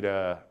announced the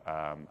beta,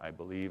 I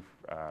believe,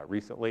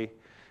 recently.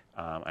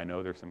 I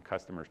know there's some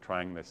customers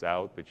trying this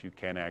out, but you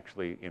can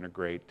actually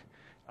integrate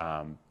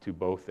to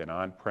both an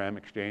on-prem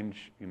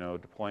Exchange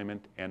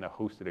deployment and a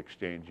hosted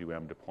Exchange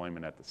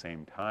deployment at the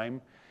same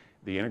time.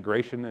 The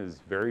integration is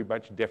very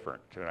much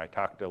different. And I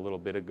talked a little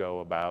bit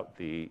ago about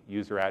the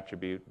user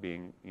attribute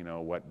being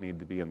what needed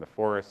to be in the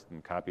forest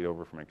and copied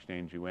over from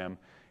Exchange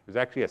There's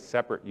actually a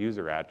separate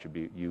user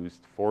attribute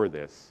used for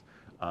this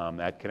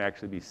that can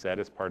actually be set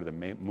as part of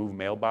the move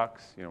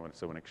mailbox.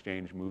 So when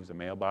Exchange moves a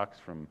mailbox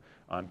from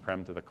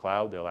on-prem to the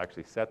cloud, they'll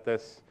actually set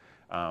this.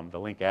 The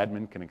Lync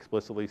admin can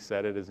explicitly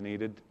set it as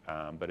needed,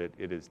 but it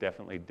is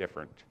definitely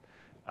different.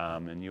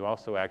 And you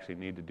also actually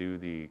need to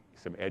do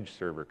some edge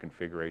server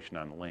configuration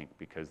on Lync,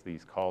 because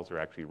these calls are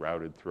actually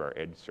routed through our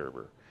edge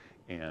server.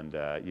 And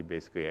you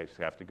basically just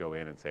have to go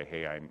in and say,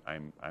 hey,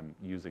 I'm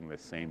using the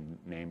same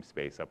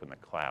namespace up in the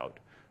cloud,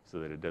 so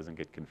that it doesn't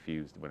get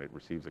confused when it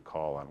receives a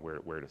call on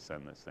where to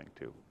send this thing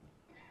to.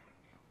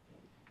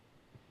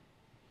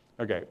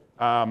 Okay,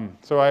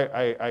 so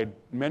I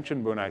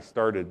mentioned when I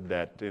started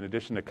that in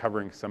addition to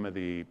covering some of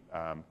the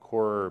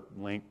core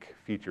Lync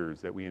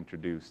features that we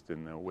introduced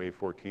in the Wave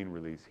 14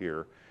 release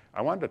here,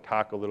 I wanted to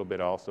talk a little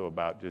bit also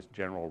about just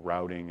general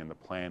routing and the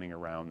planning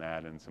around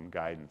that and some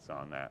guidance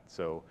on that.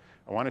 So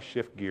I want to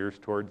shift gears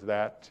towards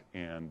that,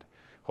 and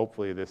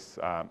hopefully this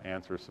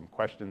answers some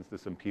questions to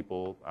some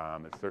people.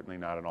 It's certainly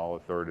not an all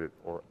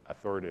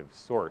authoritative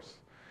source.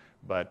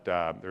 But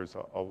there's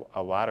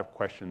a lot of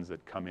questions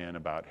that come in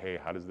about, hey,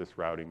 how does this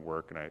routing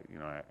work? And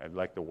I'd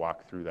like to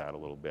walk through that a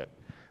little bit.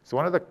 So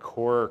one of the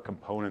core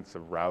components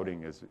of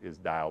routing is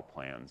dial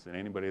plans. And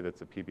anybody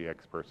that's a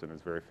PBX person is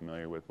very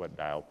familiar with what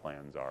dial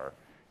plans are.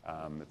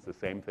 It's the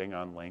same thing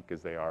on Lync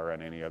as they are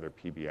on any other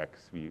PBX.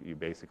 You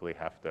basically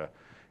have to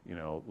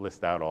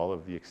list out all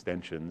of the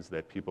extensions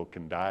that people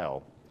can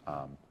dial.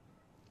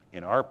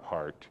 In our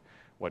part,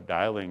 what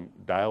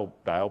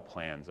dial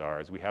plans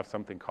are is we have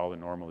something called a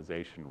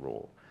normalization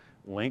rule.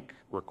 Lync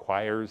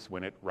requires,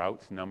 when it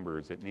routes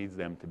numbers, it needs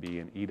them to be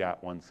in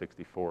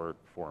E.164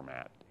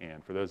 format.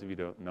 And for those of you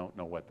who don't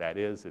know what that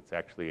is, it's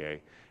actually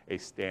a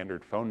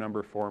standard phone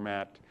number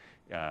format.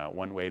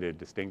 One way to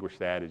distinguish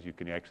that is you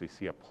can actually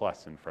see a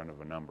plus in front of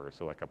a number.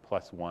 So like a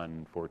 +1,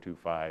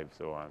 425,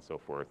 so on and so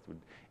forth.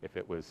 If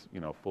it was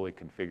fully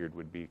configured,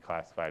 would be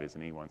classified as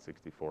an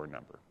E.164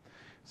 number.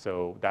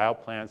 So dial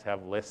plans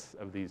have lists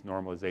of these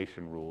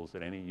normalization rules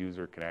that any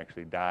user can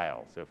actually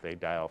dial. So if they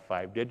dial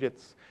 5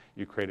 digits,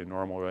 you create a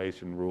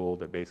normalization rule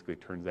that basically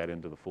turns that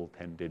into the full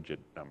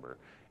 10-digit number.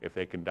 If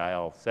they can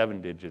dial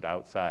 7-digit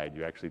outside,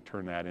 you actually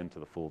turn that into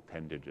the full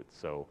 10 digits.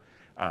 So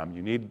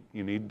you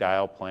need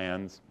dial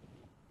plans,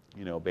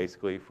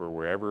 basically for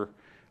wherever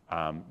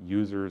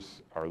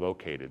users are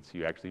located. So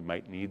you actually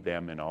might need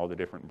them in all the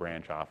different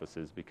branch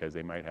offices, because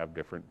they might have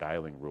different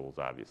dialing rules,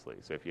 obviously.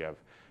 So if you have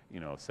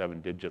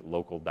 7-digit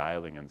local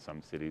dialing in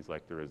some cities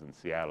like there is in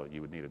Seattle,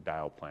 you would need a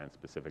dial plan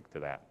specific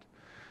to that.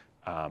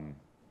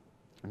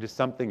 Just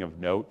something of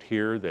note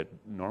here, that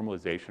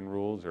normalization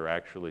rules are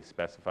actually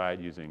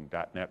specified using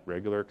 .NET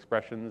regular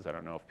expressions. I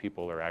don't know if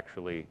people are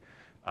actually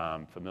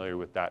familiar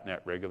with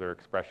 .NET regular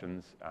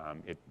expressions.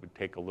 It would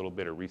take a little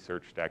bit of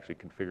research to actually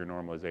configure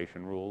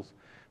normalization rules,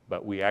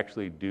 but we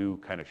actually do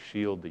kind of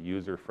shield the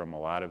user from a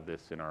lot of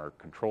this in our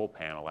control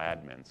panel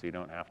admin, so you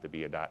don't have to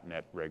be a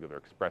 .NET regular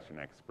expression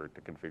expert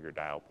to configure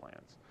dial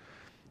plans.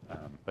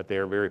 But they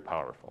are very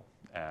powerful.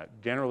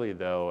 Generally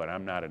though, and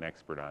I'm not an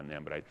expert on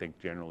them, but I think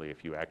generally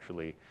if you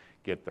actually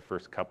get the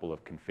first couple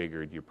of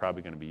configured, you're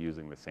probably going to be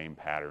using the same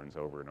patterns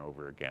over and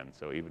over again.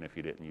 So even if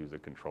you didn't use a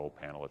control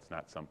panel, it's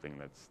not something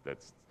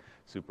that's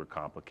super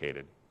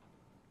complicated.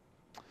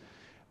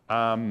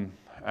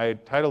 I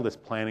titled this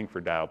Planning for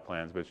Dial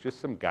Plans, but it's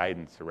just some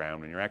guidance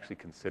around when you're actually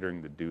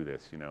considering to do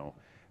this,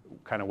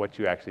 kind of what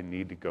you actually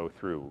need to go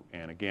through.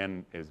 And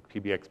again, as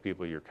PBX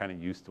people, you're kind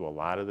of used to a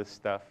lot of this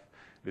stuff.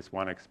 Just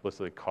want to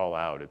explicitly call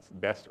out, it's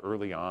best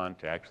early on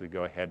to actually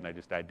go ahead and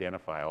just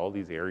identify all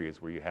these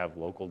areas where you have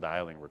local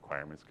dialing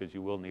requirements, because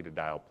you will need a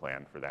dial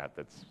plan for that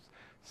that's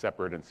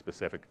separate and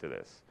specific to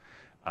this.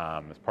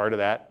 As part of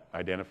that,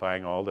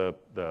 identifying all the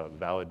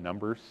valid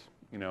numbers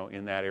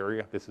in that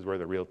area. This is where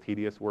the real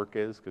tedious work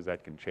is, because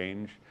that can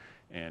change.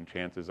 And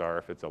chances are,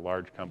 if it's a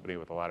large company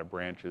with a lot of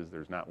branches,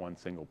 there's not one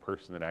single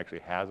person that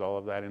actually has all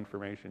of that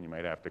information. You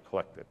might have to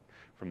collect it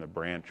from the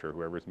branch or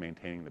whoever's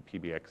maintaining the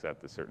PBX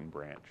at the certain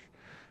branch.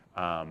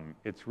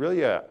 It's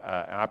really an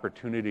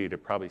opportunity to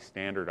probably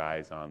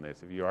standardize on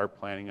this. If you are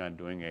planning on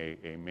doing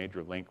a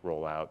major Lync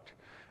rollout,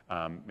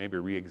 maybe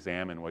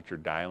re-examine what your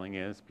dialing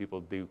is. People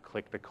do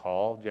click to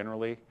call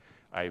generally.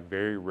 I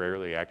very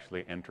rarely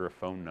actually enter a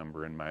phone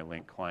number in my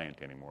Lync client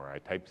anymore. I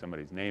type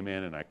somebody's name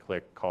in and I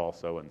click call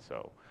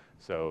so-and-so.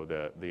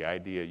 So the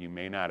idea, you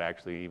may not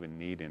actually even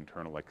need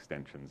internal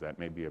extensions. That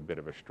may be a bit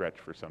of a stretch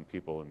for some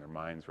people in their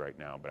minds right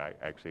now, but I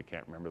actually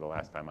can't remember the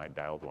last time I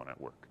dialed one at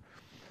work.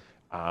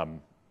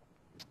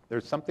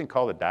 There's something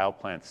called a dial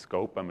plan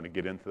scope. I'm going to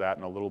get into that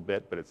in a little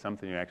bit, but it's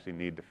something you actually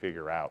need to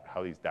figure out,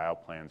 how these dial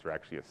plans are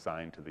actually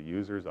assigned to the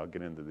users. I'll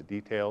get into the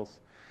details.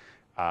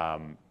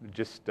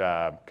 Just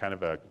kind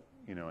of a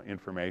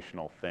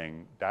informational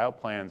thing. Dial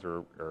plans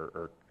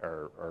are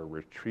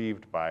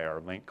retrieved by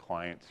our Lync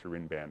clients through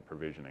in-band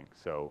provisioning.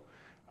 So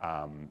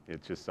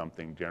it's just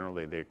something,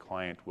 generally the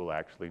client will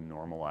actually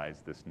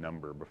normalize this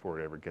number before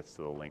it ever gets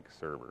to the Lync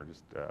server.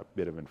 Just a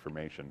bit of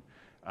information.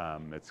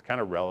 It's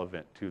kind of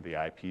relevant to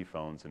the IP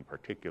phones in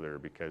particular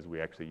because we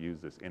actually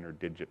use this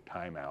interdigit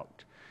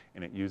timeout,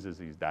 and it uses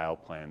these dial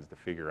plans to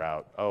figure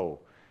out, oh,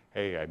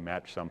 hey, I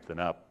matched something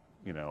up.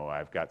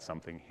 I've got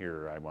something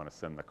here, I want to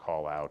send the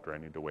call out, or I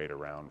need to wait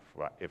around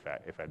if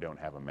I don't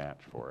have a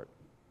match for it.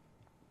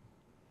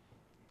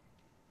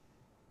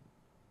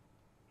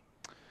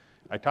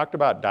 I talked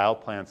about dial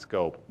plan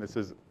scope. This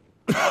is,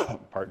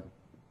 pardon,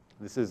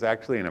 this is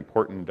actually an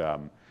important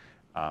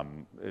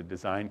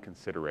design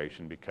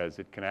consideration because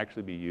it can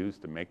actually be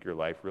used to make your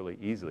life really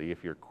easily.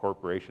 If your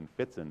corporation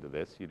fits into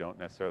this, you don't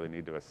necessarily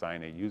need to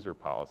assign a user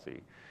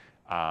policy.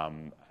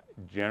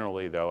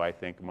 Generally, though, I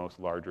think most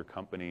larger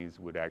companies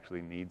would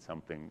actually need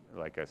something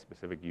like a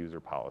specific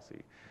user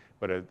policy.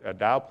 But a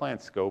dial plan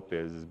scope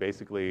is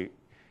basically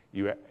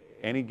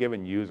any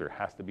given user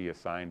has to be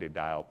assigned a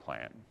dial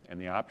plan. And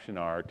the option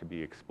are to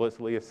be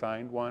explicitly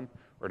assigned one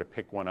or to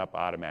pick one up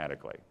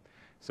automatically.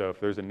 So if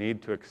there's a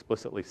need to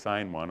explicitly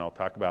assign one, I'll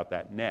talk about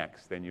that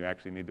next, then you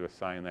actually need to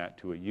assign that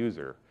to a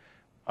user.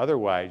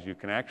 Otherwise, you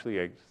can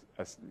actually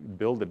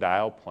build a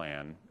dial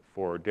plan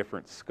for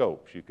different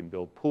scopes. You can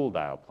build pool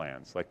dial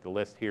plans. Like the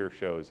list here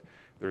shows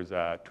there's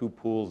 2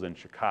 pools in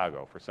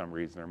Chicago. For some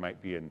reason, there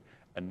might be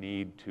a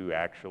need to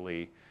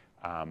actually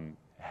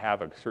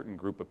have a certain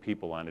group of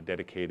people on a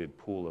dedicated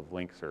pool of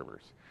Lync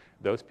servers.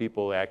 Those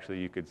people actually,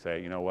 you could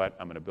say, you know what,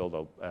 I'm going to build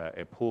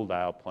a pool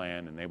dial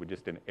plan, and they would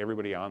just,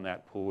 everybody on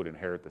that pool would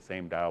inherit the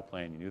same dial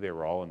plan. You knew they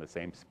were all in the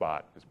same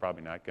spot. It's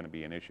probably not going to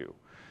be an issue.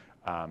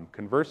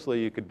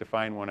 Conversely, you could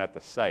define one at the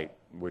site,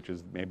 which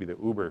is maybe the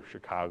Uber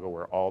Chicago,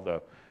 where all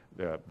the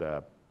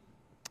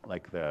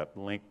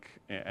Lync,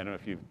 I don't know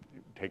if you've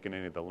taken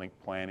any of the Lync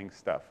planning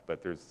stuff,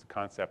 but there's a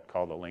concept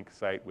called a Lync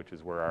site, which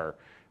is where our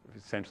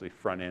essentially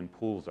front-end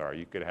pools are.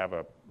 You could have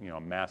a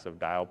massive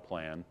dial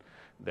plan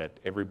that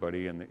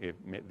everybody, and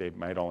they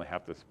might only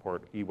have to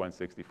support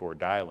E164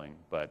 dialing,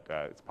 but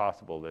it's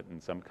possible that in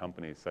some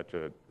companies such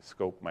a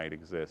scope might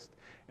exist.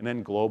 And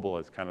then global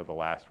is kind of the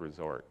last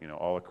resort.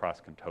 All across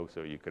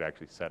Contoso, you could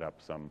actually set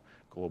up some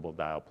global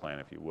dial plan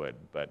if you would.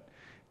 But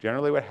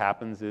generally what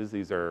happens is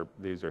these are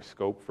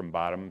scoped from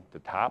bottom to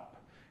top.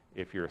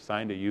 If you're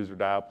assigned a user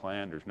dial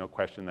plan, there's no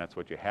question that's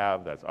what you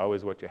have. That's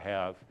always what you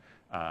have,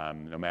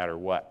 no matter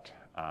what.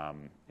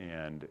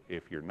 And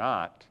if you're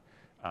not,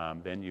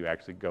 then you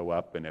actually go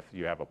up, and if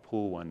you have a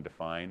pool one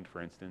defined,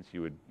 for instance,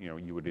 you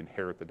would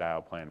inherit the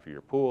dial plan for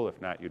your pool.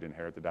 If not, you'd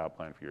inherit the dial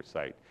plan for your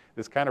site.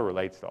 This kind of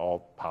relates to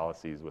all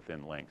policies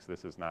within Lync.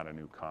 This is not a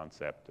new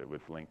concept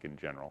with Lync in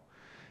general.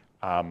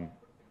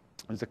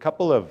 There's a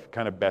couple of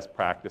kind of best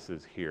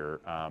practices here.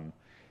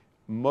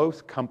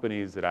 Most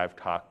companies that I've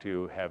talked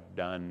to have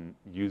done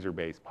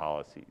user-based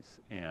policies,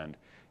 and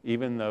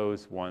even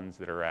those ones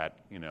that are at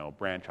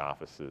branch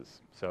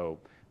offices. So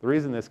the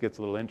reason this gets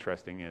a little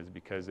interesting is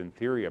because in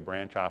theory, a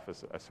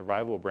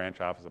survivable branch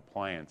office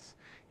appliance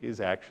is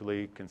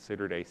actually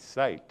considered a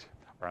site,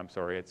 or I'm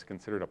sorry, it's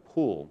considered a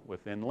pool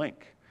within Lync.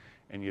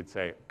 And you'd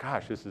say,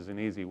 gosh, this is an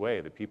easy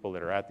way. The people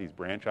that are at these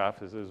branch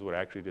offices would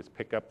actually just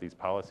pick up these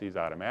policies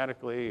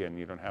automatically, and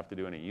you don't have to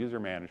do any user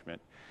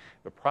management.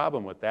 The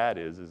problem with that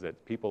is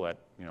that people at,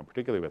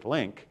 particularly with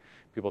Lync,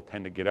 people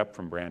tend to get up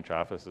from branch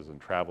offices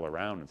and travel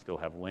around and still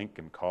have Lync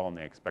and call, and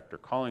they expect their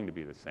calling to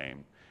be the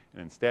same.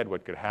 And instead,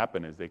 what could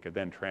happen is they could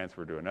then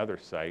transfer to another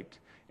site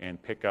and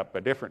pick up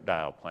a different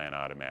dial plan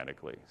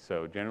automatically.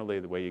 So generally,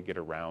 the way you get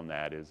around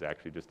that is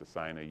actually just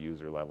assign a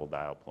user-level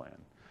dial plan.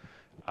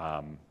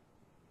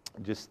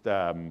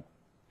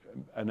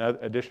 Another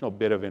additional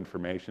bit of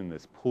information,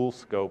 this pool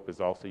scope is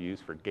also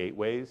used for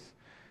gateways,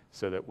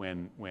 so that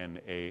when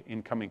an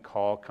incoming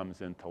call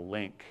comes into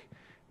Lync,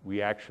 we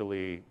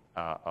actually,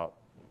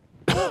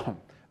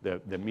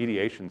 the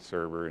mediation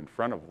server in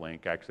front of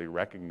Lync actually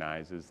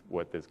recognizes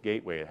what this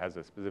gateway, it has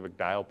a specific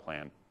dial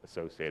plan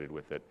associated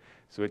with it,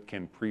 so it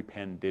can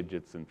prepend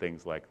digits and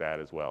things like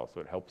that as well.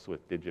 So it helps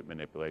with digit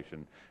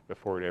manipulation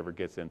before it ever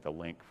gets into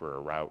Lync for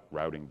a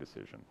routing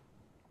decision.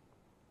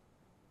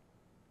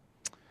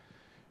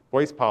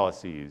 Voice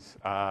policies.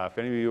 If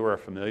any of you are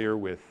familiar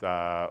with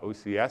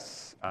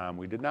OCS,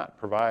 we did not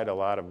provide a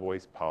lot of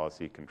voice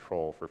policy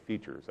control for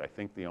features. I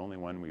think the only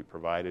one we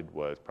provided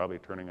was probably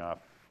turning off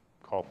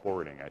call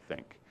forwarding, I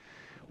think.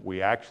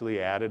 We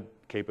actually added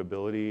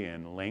capability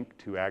in Lync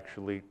to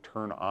actually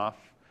turn off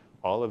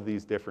all of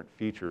these different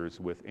features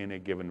within a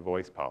given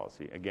voice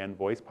policy. Again,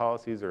 voice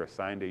policies are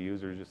assigned to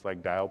users just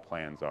like dial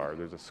plans are.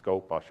 There's a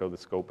scope. I'll show the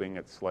scoping.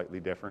 It's slightly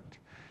different.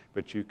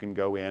 But you can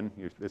go in.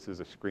 This is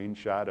a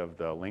screenshot of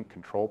the Lync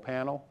control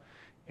panel.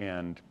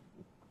 And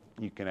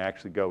you can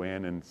actually go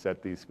in and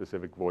set these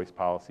specific voice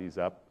policies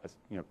up,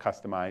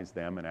 customize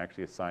them, and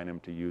actually assign them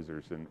to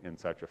users in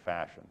such a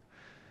fashion.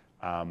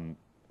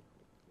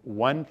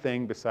 One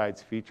thing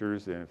besides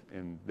features,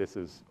 and this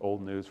is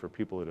old news for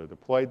people that have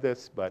deployed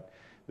this, but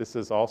this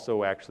is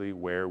also actually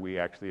where we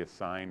actually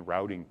assign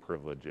routing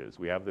privileges.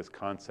 We have this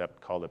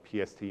concept called a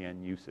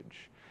PSTN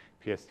usage.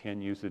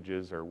 PSTN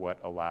usages are what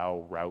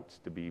allow routes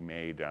to be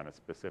made on a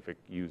specific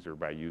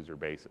user-by-user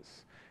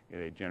basis.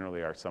 They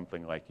generally are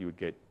something like you would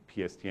get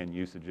PSTN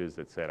usages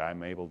that said,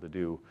 I'm able to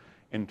do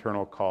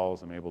internal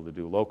calls, I'm able to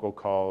do local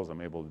calls,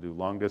 I'm able to do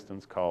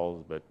long-distance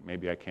calls, but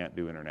maybe I can't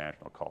do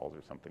international calls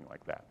or something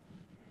like that.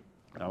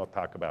 And I'll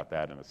talk about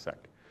that in a sec,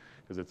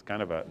 because it's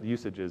kind of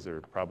usages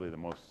are probably the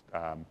most,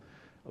 a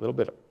little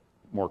bit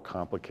more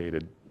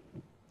complicated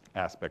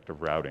aspect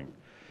of routing.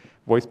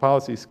 Voice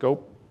policy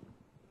scope,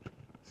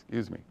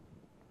 excuse me.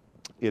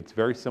 It's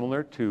very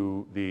similar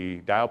to the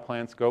dial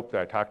plan scope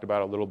that I talked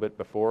about a little bit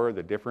before.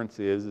 The difference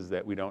is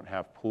that we don't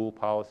have pool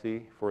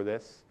policy for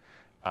this.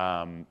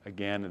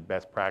 Again, the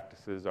best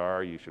practices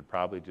are you should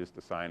probably just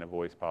assign a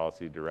voice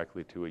policy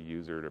directly to a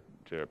user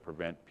to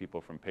prevent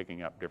people from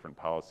picking up different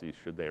policies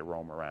should they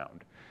roam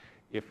around.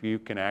 If you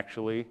can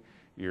actually,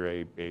 you're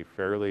a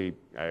fairly,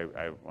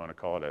 I want to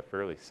call it a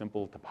fairly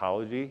simple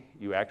topology,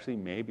 you actually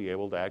may be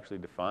able to actually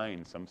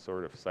define some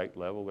sort of site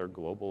level or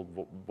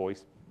global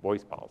voice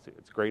policy.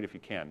 It's great if you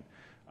can.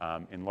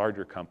 In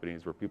larger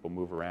companies where people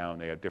move around,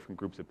 they have different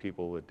groups of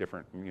people with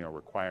different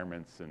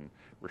requirements and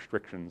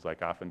restrictions,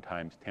 like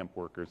oftentimes temp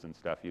workers and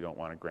stuff, you don't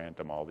want to grant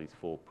them all these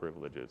full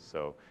privileges.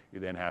 So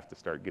you then have to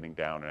start getting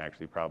down and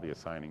actually probably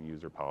assigning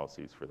user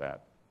policies for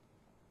that.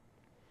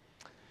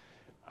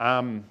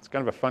 It's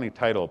kind of a funny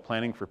title,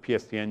 Planning for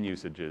PSTN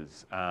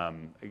Usages.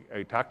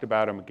 I talked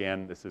about them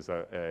again. This is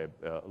a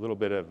little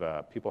bit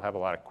of, people have a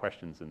lot of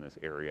questions in this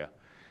area.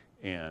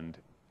 And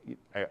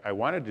I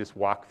want to just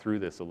walk through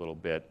this a little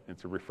bit.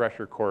 It's a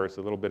refresher course,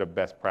 a little bit of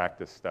best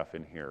practice stuff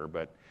in here.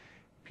 But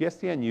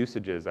PSTN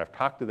usages, I've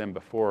talked to them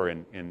before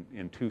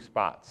in two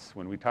spots.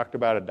 When we talked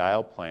about a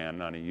dial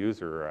plan on a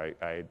user,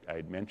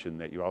 I'd mentioned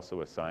that you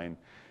also assign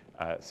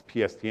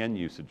PSTN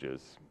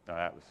usages.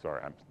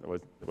 Sorry,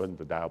 it wasn't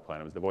the dial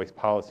plan, it was the voice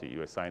policy.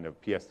 You assigned a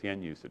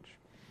PSTN usage.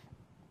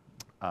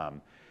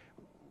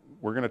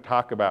 We're going to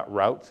talk about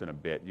routes in a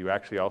bit. You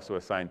actually also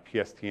assign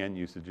PSTN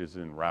usages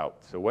in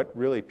routes. So what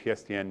really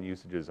PSTN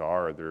usages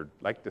are, they're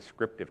like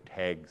descriptive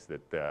tags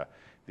that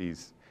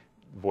these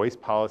voice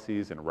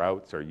policies and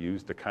routes are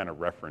used to kind of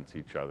reference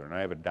each other. And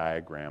I have a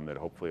diagram that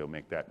hopefully will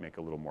make that make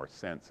a little more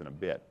sense in a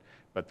bit.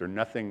 But they're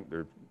nothing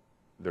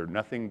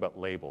but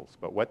labels.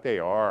 But what they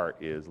are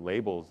is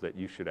labels that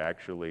you should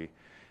actually,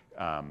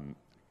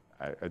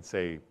 I'd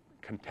say,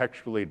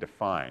 contextually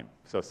define.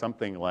 So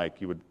something like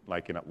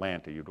like in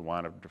Atlanta, you'd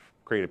want to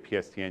create a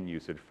PSTN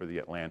usage for the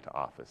Atlanta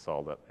office,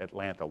 so the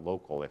Atlanta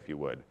local, if you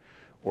would,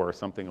 or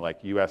something like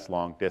US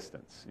long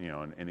distance.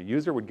 And a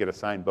user would get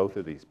assigned both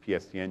of these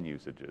PSTN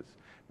usages,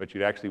 but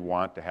you'd actually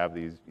want to have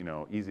these,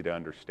 easy to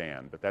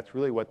understand. But that's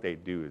really what they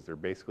do, is they're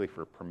basically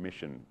for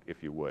permission,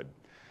 if you would.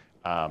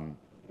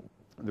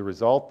 The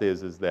result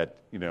is that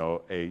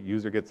a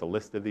user gets a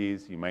list of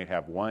these. You might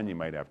have 1, you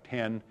might have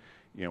 10.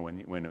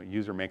 When a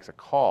user makes a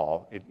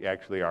call,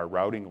 our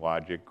routing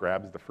logic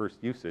grabs the first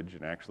usage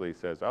and actually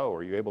says, oh,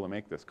 are you able to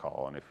make this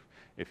call? And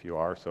if you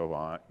are, so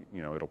on,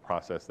 it'll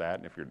process that.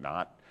 And if you're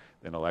not,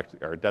 then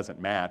or it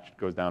doesn't match, it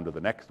goes down to the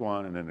next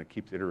one, and then it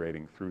keeps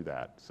iterating through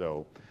that.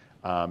 So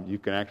you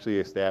can actually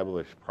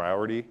establish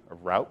priority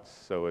of routes.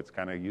 So it's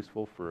kind of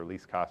useful for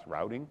least cost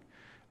routing,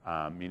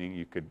 meaning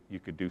you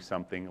could do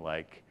something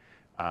like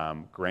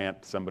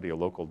grant somebody a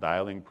local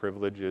dialing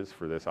privileges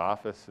for this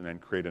office and then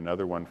create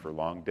another one for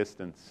long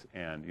distance.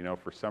 And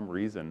for some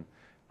reason,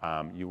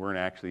 you weren't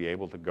actually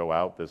able to go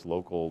out, the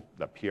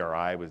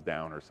PRI was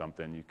down or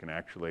something, you can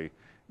actually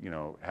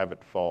have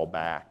it fall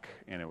back,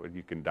 and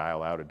you can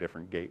dial out a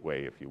different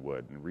gateway if you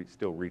would, and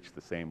still reach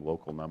the same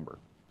local number.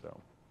 So,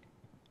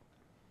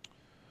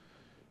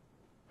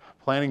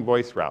 planning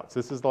voice routes.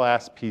 This is the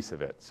last piece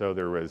of it. So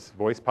there was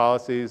voice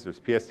policies, there's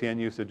PSTN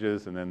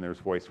usages, and then there's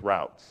voice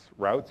routes.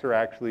 Routes are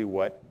actually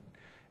what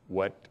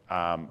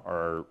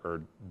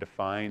are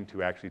defined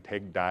to actually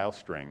take dial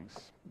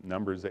strings,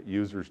 numbers that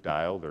users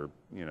dialed, or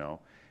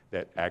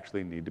that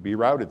actually need to be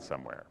routed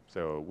somewhere.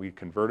 So we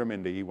convert them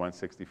into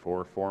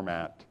E164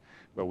 format,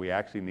 but we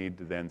actually need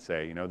to then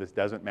say, this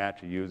doesn't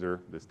match a user,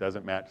 this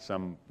doesn't match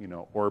some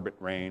orbit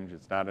range,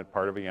 it's not a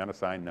part of a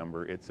unassigned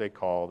number, it's a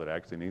call that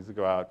actually needs to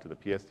go out to the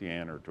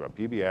PSTN or to a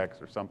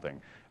PBX or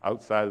something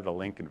outside of the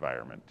Lync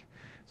environment.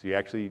 So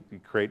you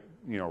create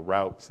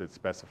routes that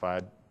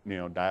specified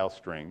dial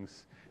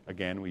strings.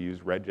 Again, we use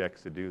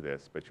regex to do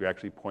this, but you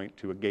actually point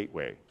to a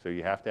gateway. So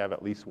you have to have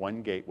at least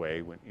one gateway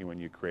when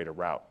you create a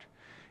route.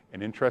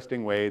 An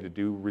interesting way to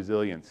do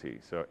resiliency.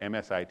 So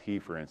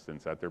MSIT, for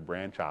instance, at their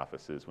branch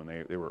offices, when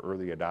they were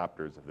early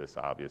adopters of this,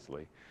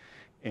 obviously.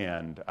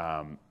 And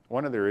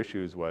one of their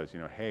issues was,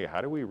 hey,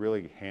 how do we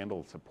really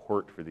handle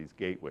support for these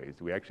gateways?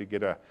 Do we actually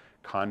get a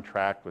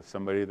contract with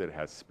somebody that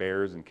has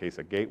spares in case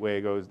a gateway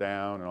goes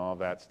down and all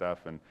that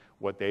stuff? And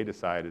what they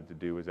decided to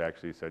do was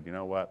actually said, you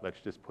know what, let's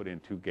just put in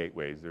 2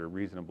 gateways. They're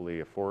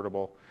reasonably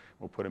affordable.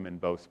 We'll put them in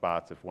both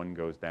spots. If one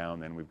goes down,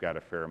 then we've got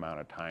a fair amount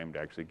of time to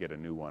actually get a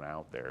new one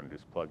out there and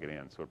just plug it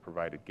in. So it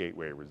provided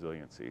gateway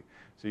resiliency.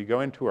 So you go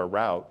into a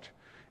route,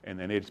 and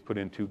then they just put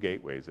in 2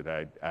 gateways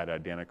at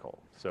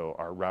identical. So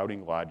our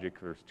routing logic,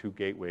 there's 2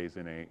 gateways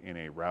in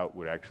a route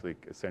would actually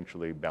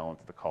essentially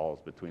balance the calls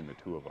between the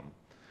 2 of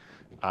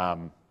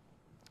them.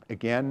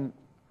 Again,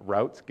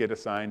 routes get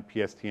assigned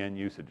PSTN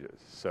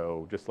usages.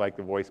 So just like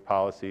the voice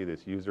policy,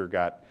 this user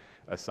got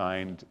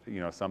assigned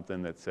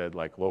something that said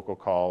like local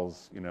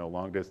calls,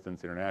 long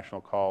distance international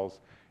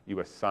calls.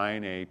 You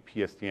assign a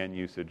PSTN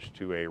usage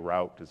to a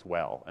route as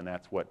well, and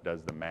that's what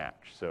does the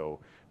match. So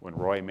when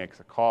Roy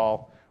makes a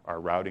call, our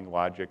routing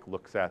logic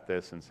looks at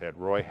this and said,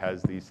 Roy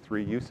has these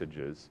 3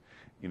 usages.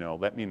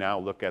 Let me now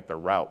look at the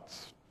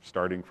routes,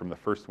 starting from the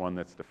first one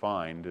that's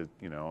defined,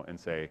 and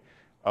say,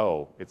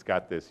 oh, it's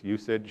got this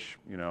usage,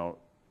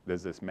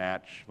 does this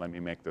match? Let me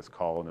make this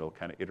call, and it'll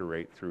kind of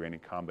iterate through any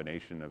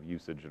combination of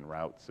usage and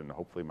routes, and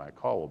hopefully my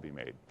call will be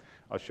made.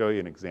 I'll show you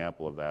an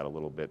example of that a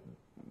little bit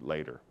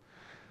later.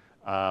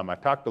 I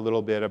talked a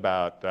little bit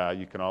about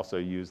you can also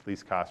use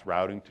least cost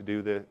routing to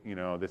do this.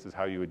 This is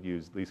how you would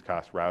use least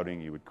cost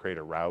routing. You would create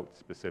a route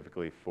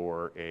specifically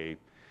for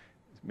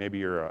maybe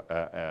you're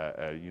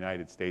a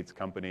United States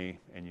company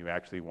and you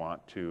actually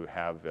want to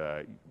have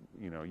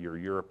your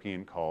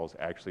European calls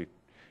actually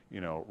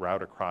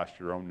route across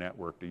your own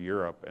network to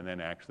Europe and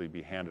then actually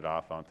be handed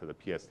off onto the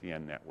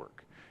PSTN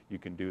network. You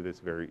can do this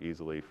very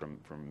easily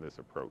from this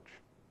approach.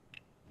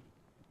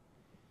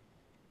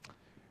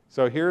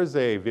 So here's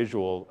a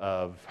visual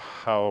of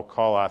how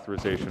call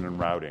authorization and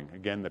routing.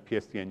 Again, the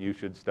PSTN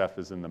usage stuff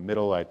is in the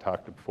middle. I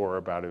talked before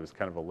about it was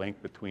kind of a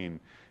link between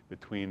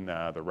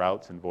the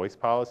routes and voice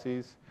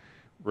policies.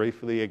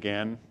 Briefly,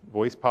 again,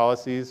 voice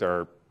policies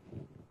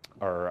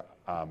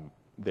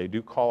they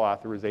do call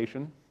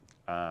authorization.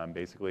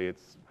 Basically,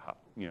 it's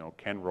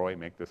can Roy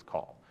make this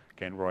call?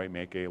 Can Roy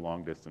make a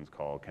long distance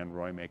call? Can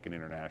Roy make an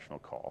international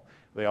call?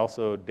 They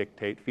also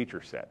dictate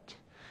feature set.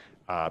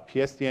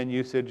 PSTN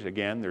usage,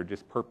 again, they're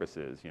just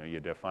purposes. You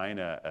define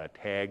a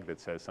tag that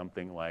says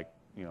something like,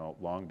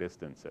 long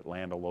distance,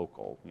 Atlanta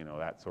local,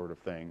 that sort of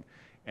thing.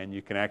 And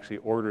you can actually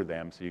order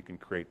them so you can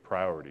create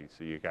priorities.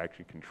 So you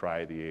actually can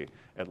try the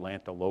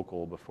Atlanta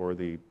local before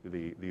the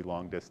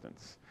long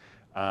distance.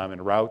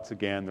 And routes,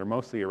 again, they're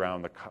mostly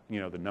around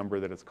the number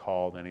that it's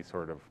called, any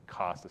sort of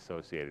cost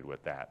associated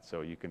with that.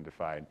 So you can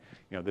define,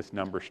 this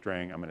number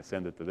string, I'm going to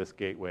send it to this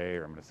gateway,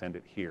 or I'm going to send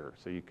it here.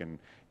 So you can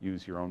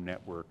use your own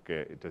network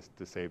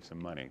to save some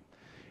money.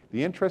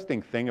 The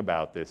interesting thing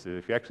about this is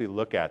if you actually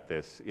look at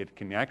this, it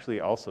can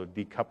actually also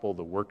decouple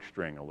the work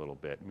string a little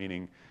bit,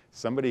 meaning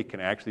somebody can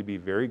actually be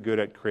very good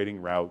at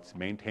creating routes,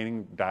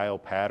 maintaining dial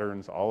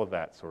patterns, all of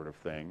that sort of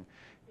thing.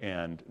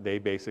 And they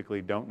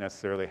basically don't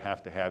necessarily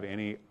have to have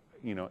any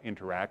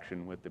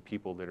interaction with the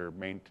people that are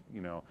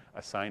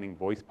assigning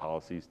voice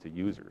policies to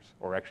users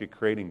or actually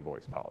creating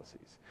voice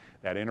policies.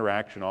 That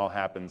interaction all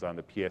happens on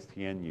the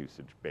PSTN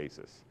usage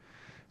basis.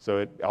 So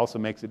it also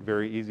makes it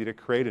very easy to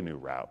create a new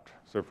route.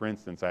 So for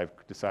instance, I've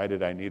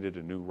decided I needed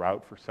a new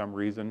route for some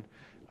reason.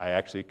 I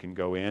actually can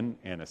go in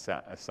and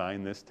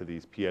assign this to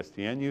these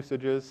PSTN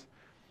usages.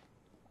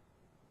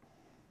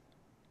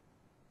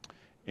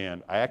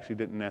 And I actually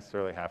didn't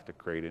necessarily have to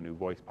create a new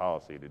voice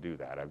policy to do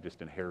that. I've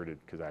just inherited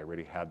because I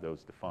already had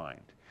those defined.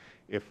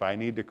 If I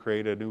need to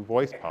create a new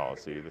voice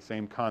policy, the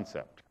same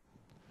concept.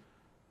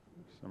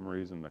 For some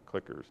reason, the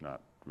clicker's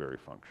not very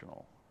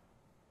functional.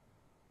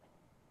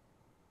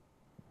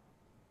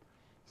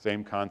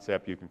 Same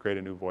concept, you can create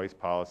a new voice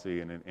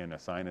policy and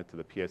assign it to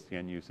the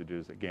PSTN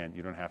usages. Again,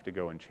 you don't have to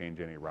go and change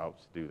any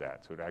routes to do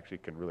that. So it actually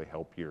can really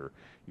help your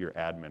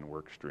admin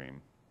work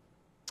stream.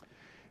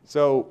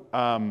 So,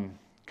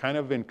 kind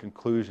of in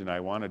conclusion, I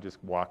want to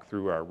just walk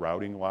through our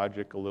routing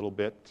logic a little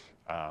bit.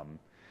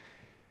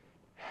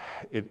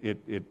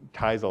 It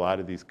ties a lot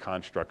of these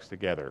constructs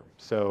together.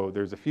 So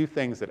there's a few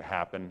things that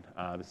happen.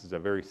 This is a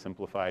very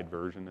simplified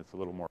version. It's a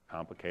little more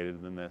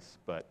complicated than this.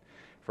 But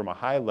from a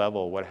high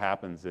level, what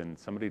happens when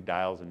somebody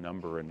dials a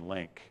number in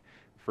Lync,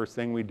 first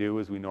thing we do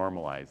is we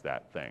normalize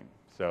that thing.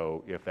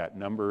 So if that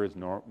number is,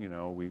 we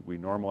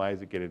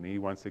normalize it, get an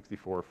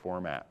E164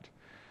 format.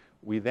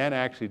 We then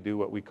actually do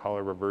what we call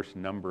a reverse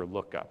number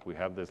lookup. We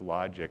have this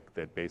logic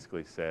that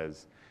basically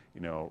says,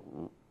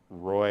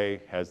 Roy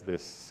has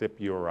this SIP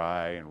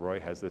URI and Roy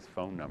has this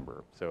phone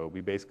number. So we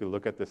basically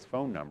look at this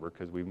phone number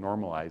because we've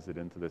normalized it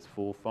into this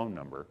full phone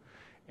number.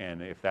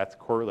 And if that's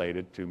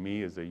correlated to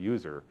me as a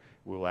user,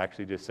 we'll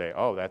actually just say,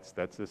 oh, that's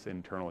this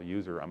internal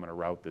user. I'm going to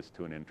route this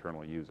to an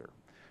internal user.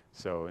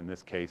 So in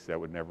this case, that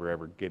would never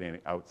ever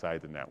get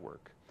outside the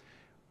network.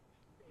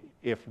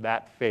 If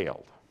that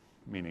failed,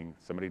 meaning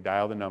somebody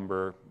dialed a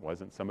number,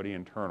 wasn't somebody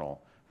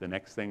internal, the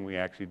next thing we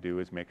actually do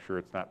is make sure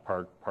it's not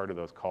part of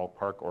those call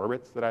park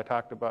orbits that I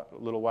talked about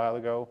a little while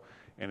ago,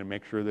 and to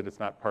make sure that it's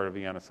not part of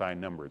the unassigned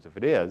numbers. If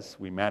it is,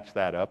 we match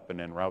that up and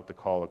then route the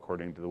call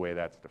according to the way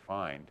that's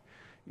defined.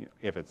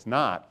 If it's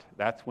not,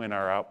 that's when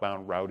our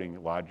outbound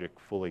routing logic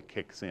fully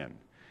kicks in.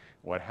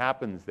 What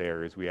happens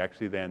there is we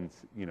actually then,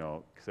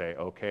 say,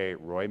 okay,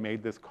 Roy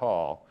made this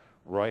call.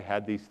 Roy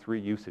had these 3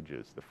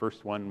 usages. The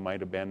first one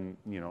might have been,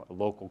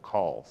 local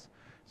calls.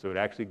 So it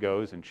actually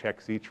goes and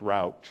checks each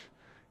route,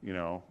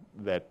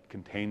 that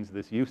contains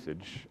this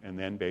usage, and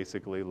then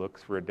basically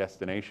looks for a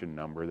destination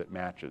number that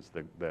matches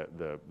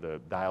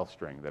the dial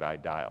string that I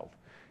dialed.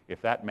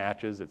 If that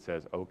matches, it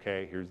says,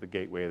 okay, here's the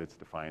gateway that's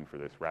defined for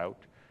this route.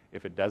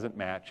 If it doesn't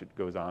match, it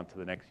goes on to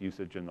the next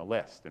usage in the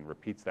list and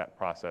repeats that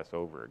process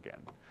over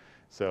again.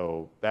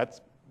 So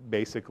that's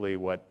basically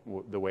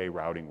the way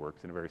routing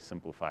works in a very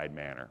simplified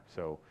manner.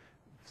 So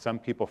some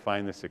people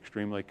find this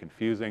extremely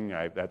confusing.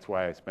 That's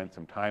why I spent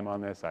some time on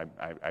this.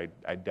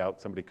 I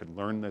doubt somebody could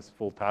learn this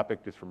full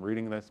topic just from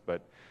reading this,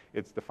 but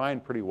it's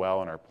defined pretty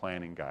well in our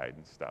planning guide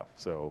and stuff.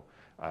 So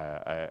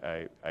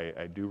I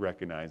do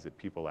recognize that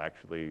people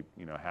actually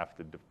have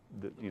to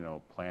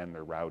plan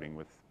their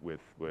routing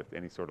with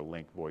any sort of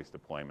Lync voice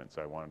deployment.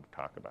 So I wanted to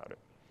talk about it.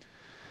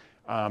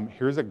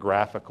 Here's a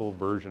graphical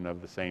version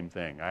of the same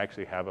thing. I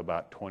actually have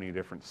about 20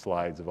 different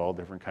slides of all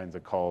different kinds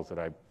of calls that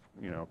I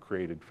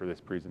created for this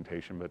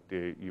presentation, but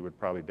you would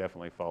probably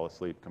definitely fall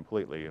asleep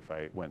completely if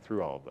I went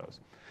through all of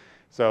those.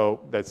 So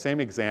that same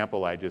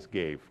example I just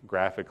gave,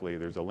 graphically,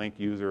 there's a Lync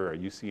user, a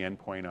UC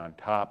endpoint on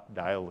top,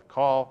 dial the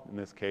call, in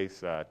this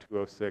case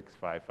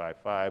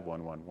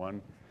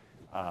 206-555-111.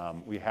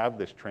 We have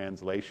this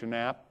translation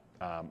app.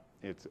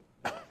 It's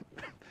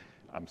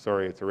I'm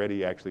sorry, it's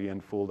already actually in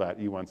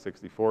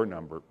full.E164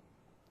 number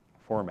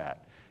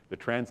format. The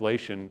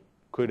translation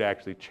could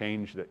actually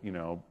change that,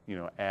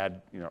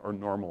 add, or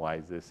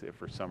normalize this if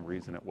for some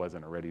reason it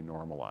wasn't already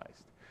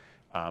normalized.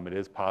 It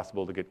is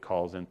possible to get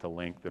calls into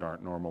Lync that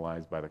aren't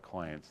normalized by the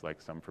clients,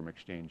 like some from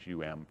Exchange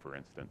UM, for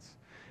instance.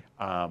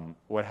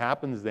 What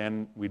happens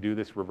then, we do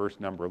this reverse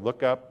number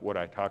lookup, what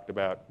I talked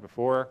about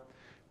before.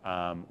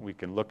 We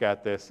can look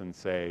at this and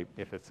say,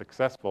 if it's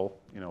successful,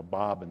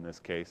 Bob in this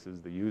case is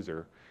the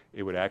user,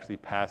 it would actually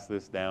pass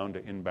this down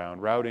to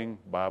inbound routing.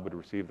 Bob would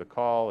receive the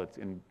call. It's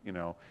in,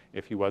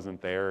 if he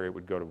wasn't there, it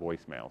would go to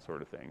voicemail,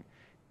 sort of thing.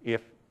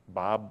 If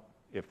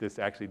this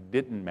actually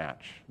didn't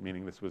match,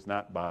 meaning this was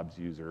not Bob's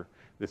user,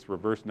 this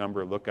reverse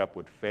number lookup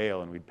would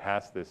fail, and we'd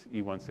pass this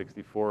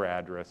E164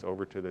 address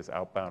over to this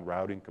outbound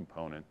routing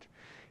component.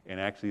 And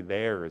actually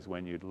there is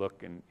when you'd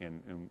look, and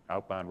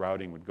outbound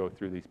routing would go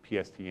through these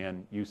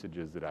PSTN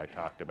usages that I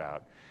talked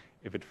about.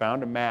 If it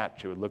found a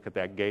match, it would look at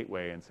that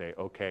gateway and say,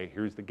 okay,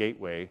 here's the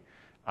gateway.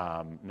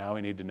 Now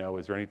I need to know,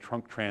 is there any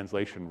trunk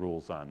translation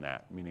rules on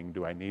that? Meaning,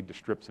 do I need to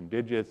strip some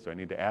digits? Do I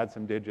need to add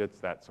some digits?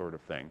 That sort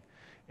of thing.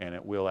 And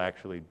it will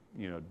actually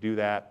do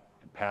that,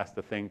 and pass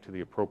the thing to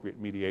the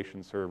appropriate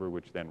mediation server,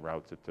 which then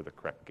routes it to the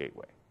correct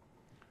gateway.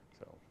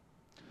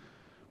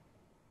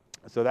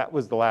 So that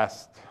was the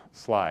last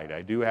slide.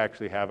 I do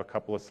actually have a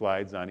couple of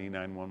slides on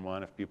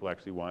E911 if people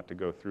actually want to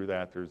go through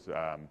that. There's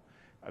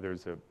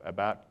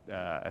about,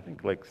 I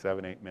think, like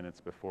 7-8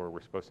 minutes before we're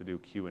supposed to do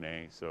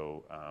Q&A.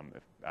 So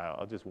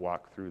I'll just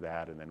walk through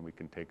that, and then we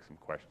can take some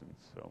questions.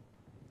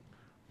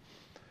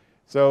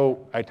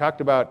 So I talked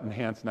about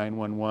Enhanced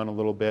 911 a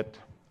little bit.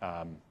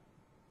 I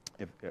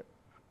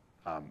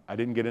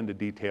didn't get into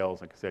details.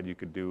 Like I said,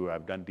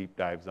 I've done deep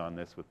dives on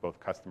this with both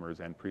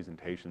customers and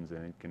presentations,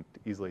 and it can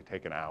easily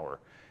take an hour.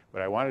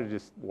 But I wanted to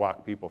just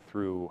walk people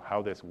through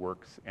how this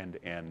works end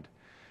to end.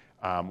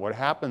 What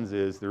happens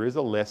is there is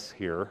a list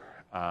here,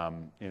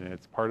 and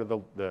it's part of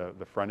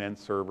the front end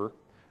server.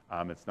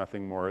 It's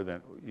nothing more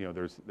than,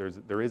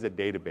 there is a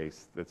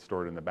database that's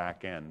stored in the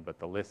back end, but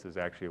the list is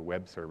actually a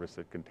web service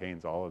that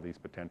contains all of these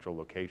potential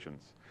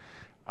locations.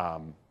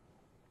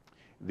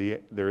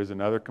 There is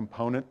another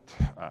component.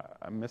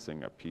 I'm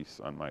missing a piece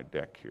on my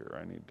deck here.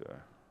 I need to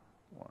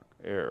walk.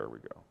 There we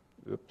go.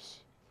 Oops.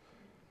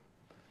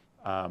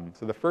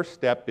 So the first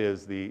step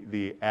is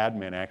the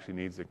admin actually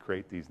needs to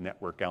create these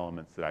network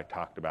elements that I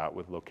talked about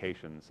with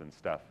locations and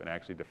stuff, and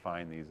actually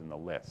define these in the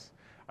list.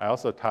 I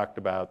also talked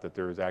about that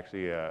there is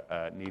actually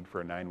a need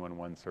for a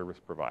 911 service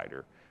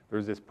provider.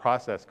 There's this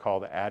process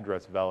called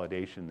address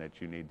validation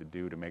that you need to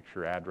do to make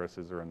sure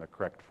addresses are in the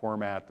correct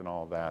format and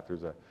all of that.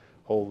 There's a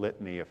whole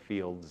litany of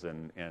fields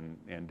and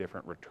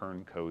different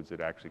return codes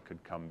that actually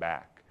could come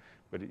back.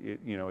 But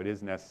it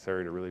is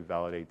necessary to really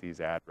validate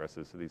these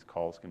addresses so these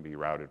calls can be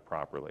routed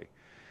properly.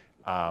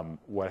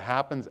 What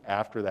happens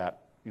after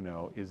that,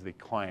 is the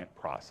client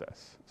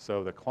process.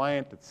 So the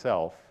client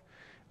itself,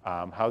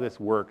 how this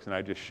works, and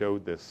I just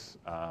showed this,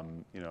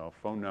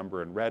 phone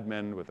number in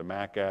Redmond with a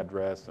MAC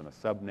address and a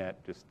subnet,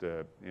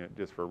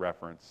 just for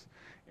reference.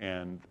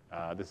 And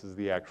this is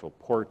the actual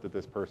port that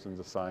this person's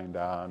assigned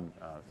on,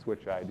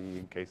 switch ID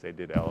in case they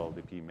did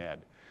LLDP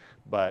med.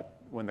 But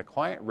when the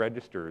client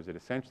registers, it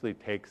essentially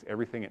takes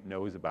everything it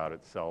knows about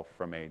itself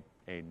from a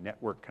a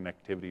network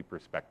connectivity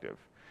perspective.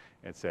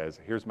 It says,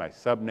 here's my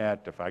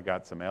subnet. If I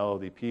got some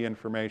LLDP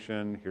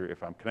information, here,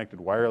 if I'm connected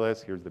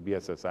wireless, here's the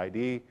BSS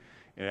ID.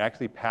 And it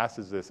actually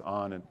passes this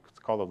on, and it's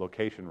called a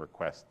location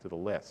request to the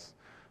LIS.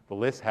 The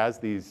LIS has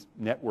these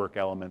network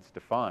elements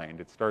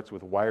defined. It starts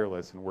with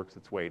wireless and works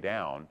its way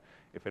down.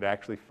 If it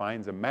actually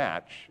finds a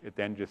match, it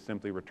then just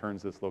simply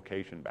returns this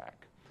location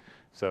back.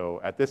 So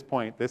at this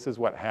point, this is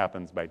what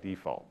happens by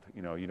default.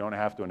 You know, you don't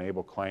have to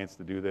enable clients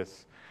to do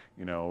this.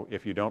 You know,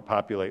 if you don't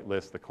populate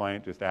lists, the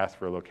client just asks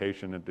for a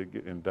location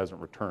and doesn't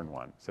return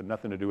one. So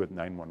nothing to do with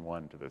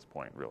 911 to this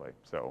point, really.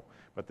 So,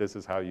 but this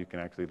is how you can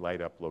actually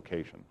light up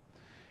location.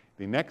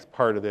 The next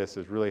part of this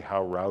is really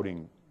how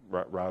routing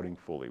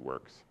fully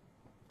works.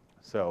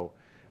 So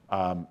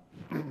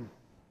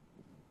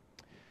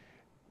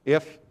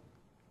if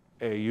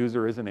a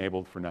user is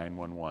enabled for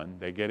 911,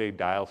 they get a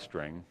dial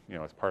string, you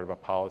know, as part of a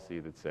policy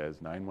that says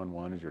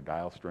 911 is your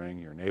dial string,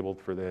 you're enabled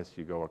for this,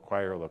 you go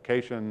acquire a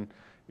location,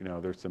 you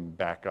know, there's some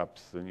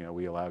backups, and, you know,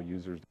 we allow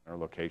users in our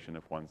location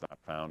if one's not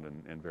found,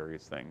 and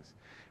various things.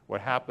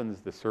 What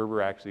happens, the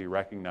server actually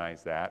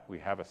recognizes that. We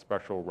have a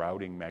special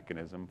routing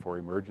mechanism for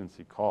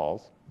emergency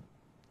calls,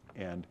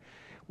 and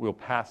we'll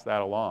pass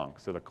that along.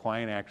 So the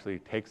client actually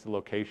takes the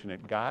location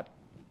it got.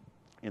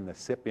 In the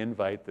SIP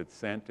invite that's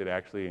sent, it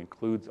actually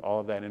includes all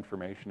of that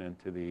information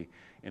into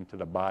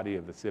the body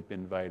of the SIP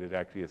invite. It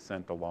actually is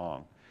sent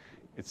along.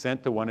 It's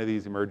sent to one of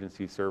these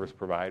emergency service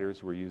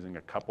providers. We're using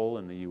a couple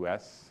in the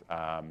US,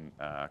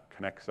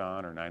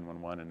 Connexon or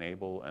 911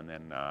 Enable, and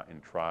then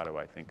Intrado,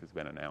 I think, has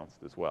been announced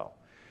as well.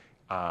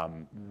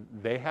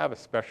 They have a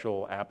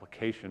special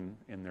application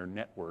in their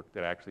network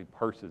that actually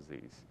parses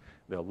these.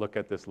 They'll look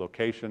at this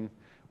location.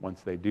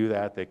 Once they do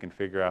that, they can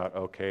figure out,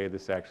 okay,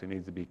 this actually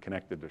needs to be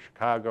connected to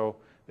Chicago.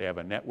 They have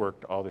a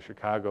network to all the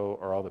Chicago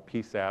or all the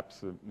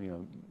PSAPs,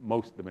 you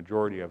know, the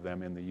majority of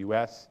them in the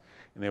US,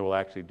 and they will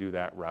actually do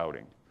that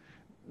routing.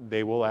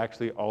 They will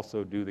actually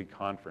also do the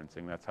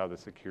conferencing. That's how the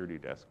security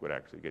desk would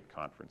actually get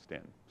conferenced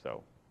in.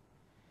 So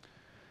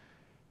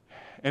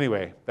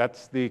anyway,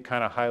 that's the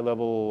kind of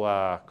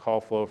high-level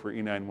call flow for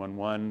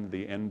E911,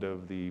 the end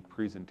of the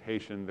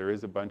presentation. There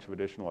is a bunch of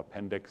additional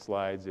appendix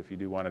slides. If you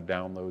do want to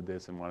download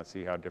this and want to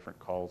see how different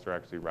calls are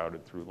actually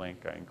routed through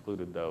Lync, I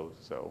included those.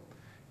 So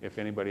if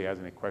anybody has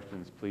any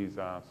questions, please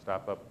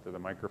stop up to the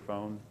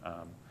microphone.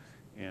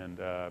 And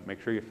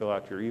make sure you fill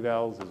out your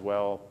evals as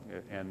well.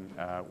 And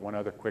one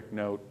other quick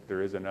note,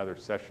 there is another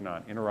session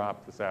on interop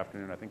this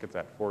afternoon. I think it's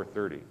at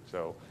 4:30.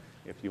 So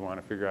if you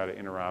want to figure out an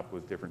interop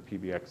with different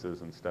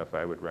PBXs and stuff,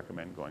 I would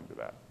recommend going to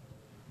that.